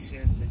 deadly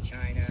sins of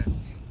China.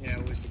 You know,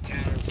 it was the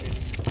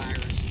counterfeiting, the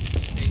piracy, the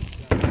state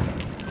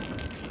subsidies,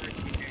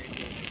 currency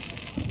manipulation.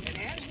 And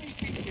as we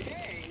speak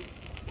today,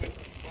 when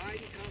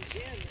Biden comes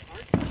in,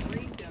 our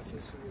trade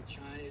deficit with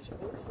China is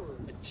over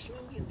 $1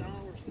 trillion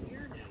a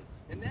year now.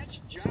 And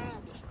that's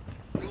jobs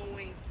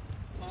going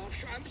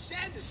offshore. I'm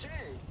sad to say,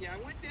 I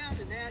went down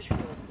to Nashville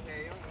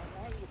today.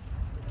 I wanted to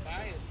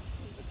buy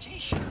a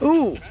t-shirt.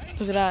 Ooh, right?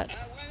 look at that.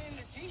 I went in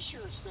the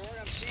t-shirt store.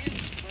 I'm seeing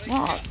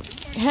Mom,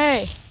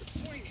 hey,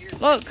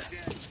 look.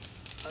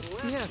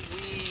 Unless we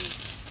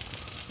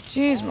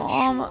Jeez,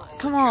 Mom.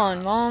 Come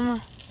on,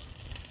 Mom.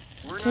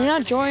 we're Can you not gonna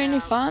enjoy any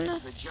have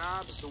fun? the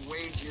jobs, the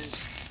wages,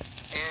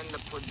 and the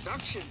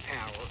production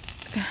power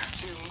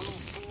to move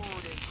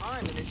forward in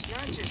time. And it's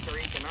not just our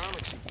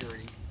economic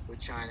security with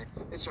China,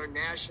 it's our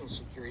national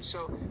security.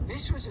 So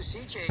this was a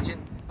sea change,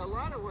 and a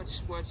lot of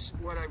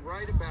what I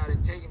write about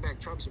in Taking Back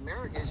Trump's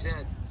America is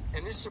that,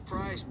 and this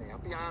surprised me, I'll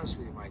be honest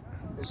with you, Mike.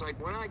 It's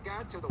like when I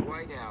got to the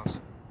White House,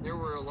 there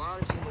were a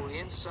lot of people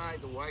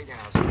inside the White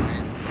House that I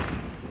had to fight,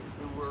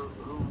 who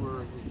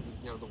were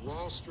you know, the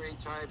Wall Street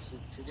types,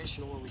 the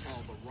traditional, what we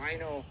call the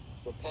rhino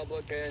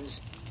Republicans.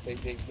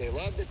 They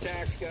love the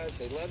tax cuts,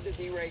 they love the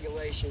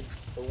deregulation,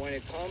 but when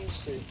it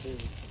comes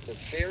to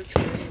fair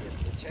trade and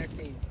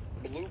protecting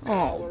blue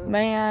collar, Oh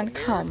man,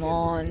 American come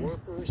on.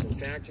 workers and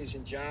factories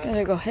and jobs,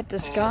 Gotta go hit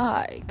this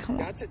guy. Come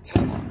on. that's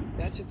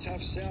a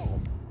tough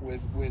sell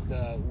with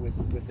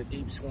the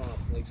deep swamp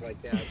and things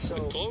like that. So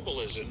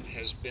Globalism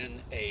has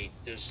been a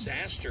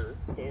disaster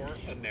for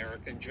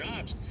American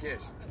jobs.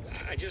 yes.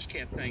 I just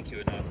can't thank you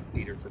enough,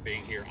 Peter, for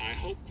being here. I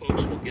hope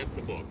folks will get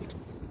the book.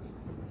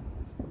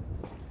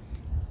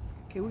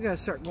 Okay, we gotta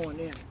start going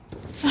in.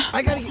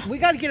 We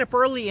gotta get up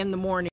early in the morning.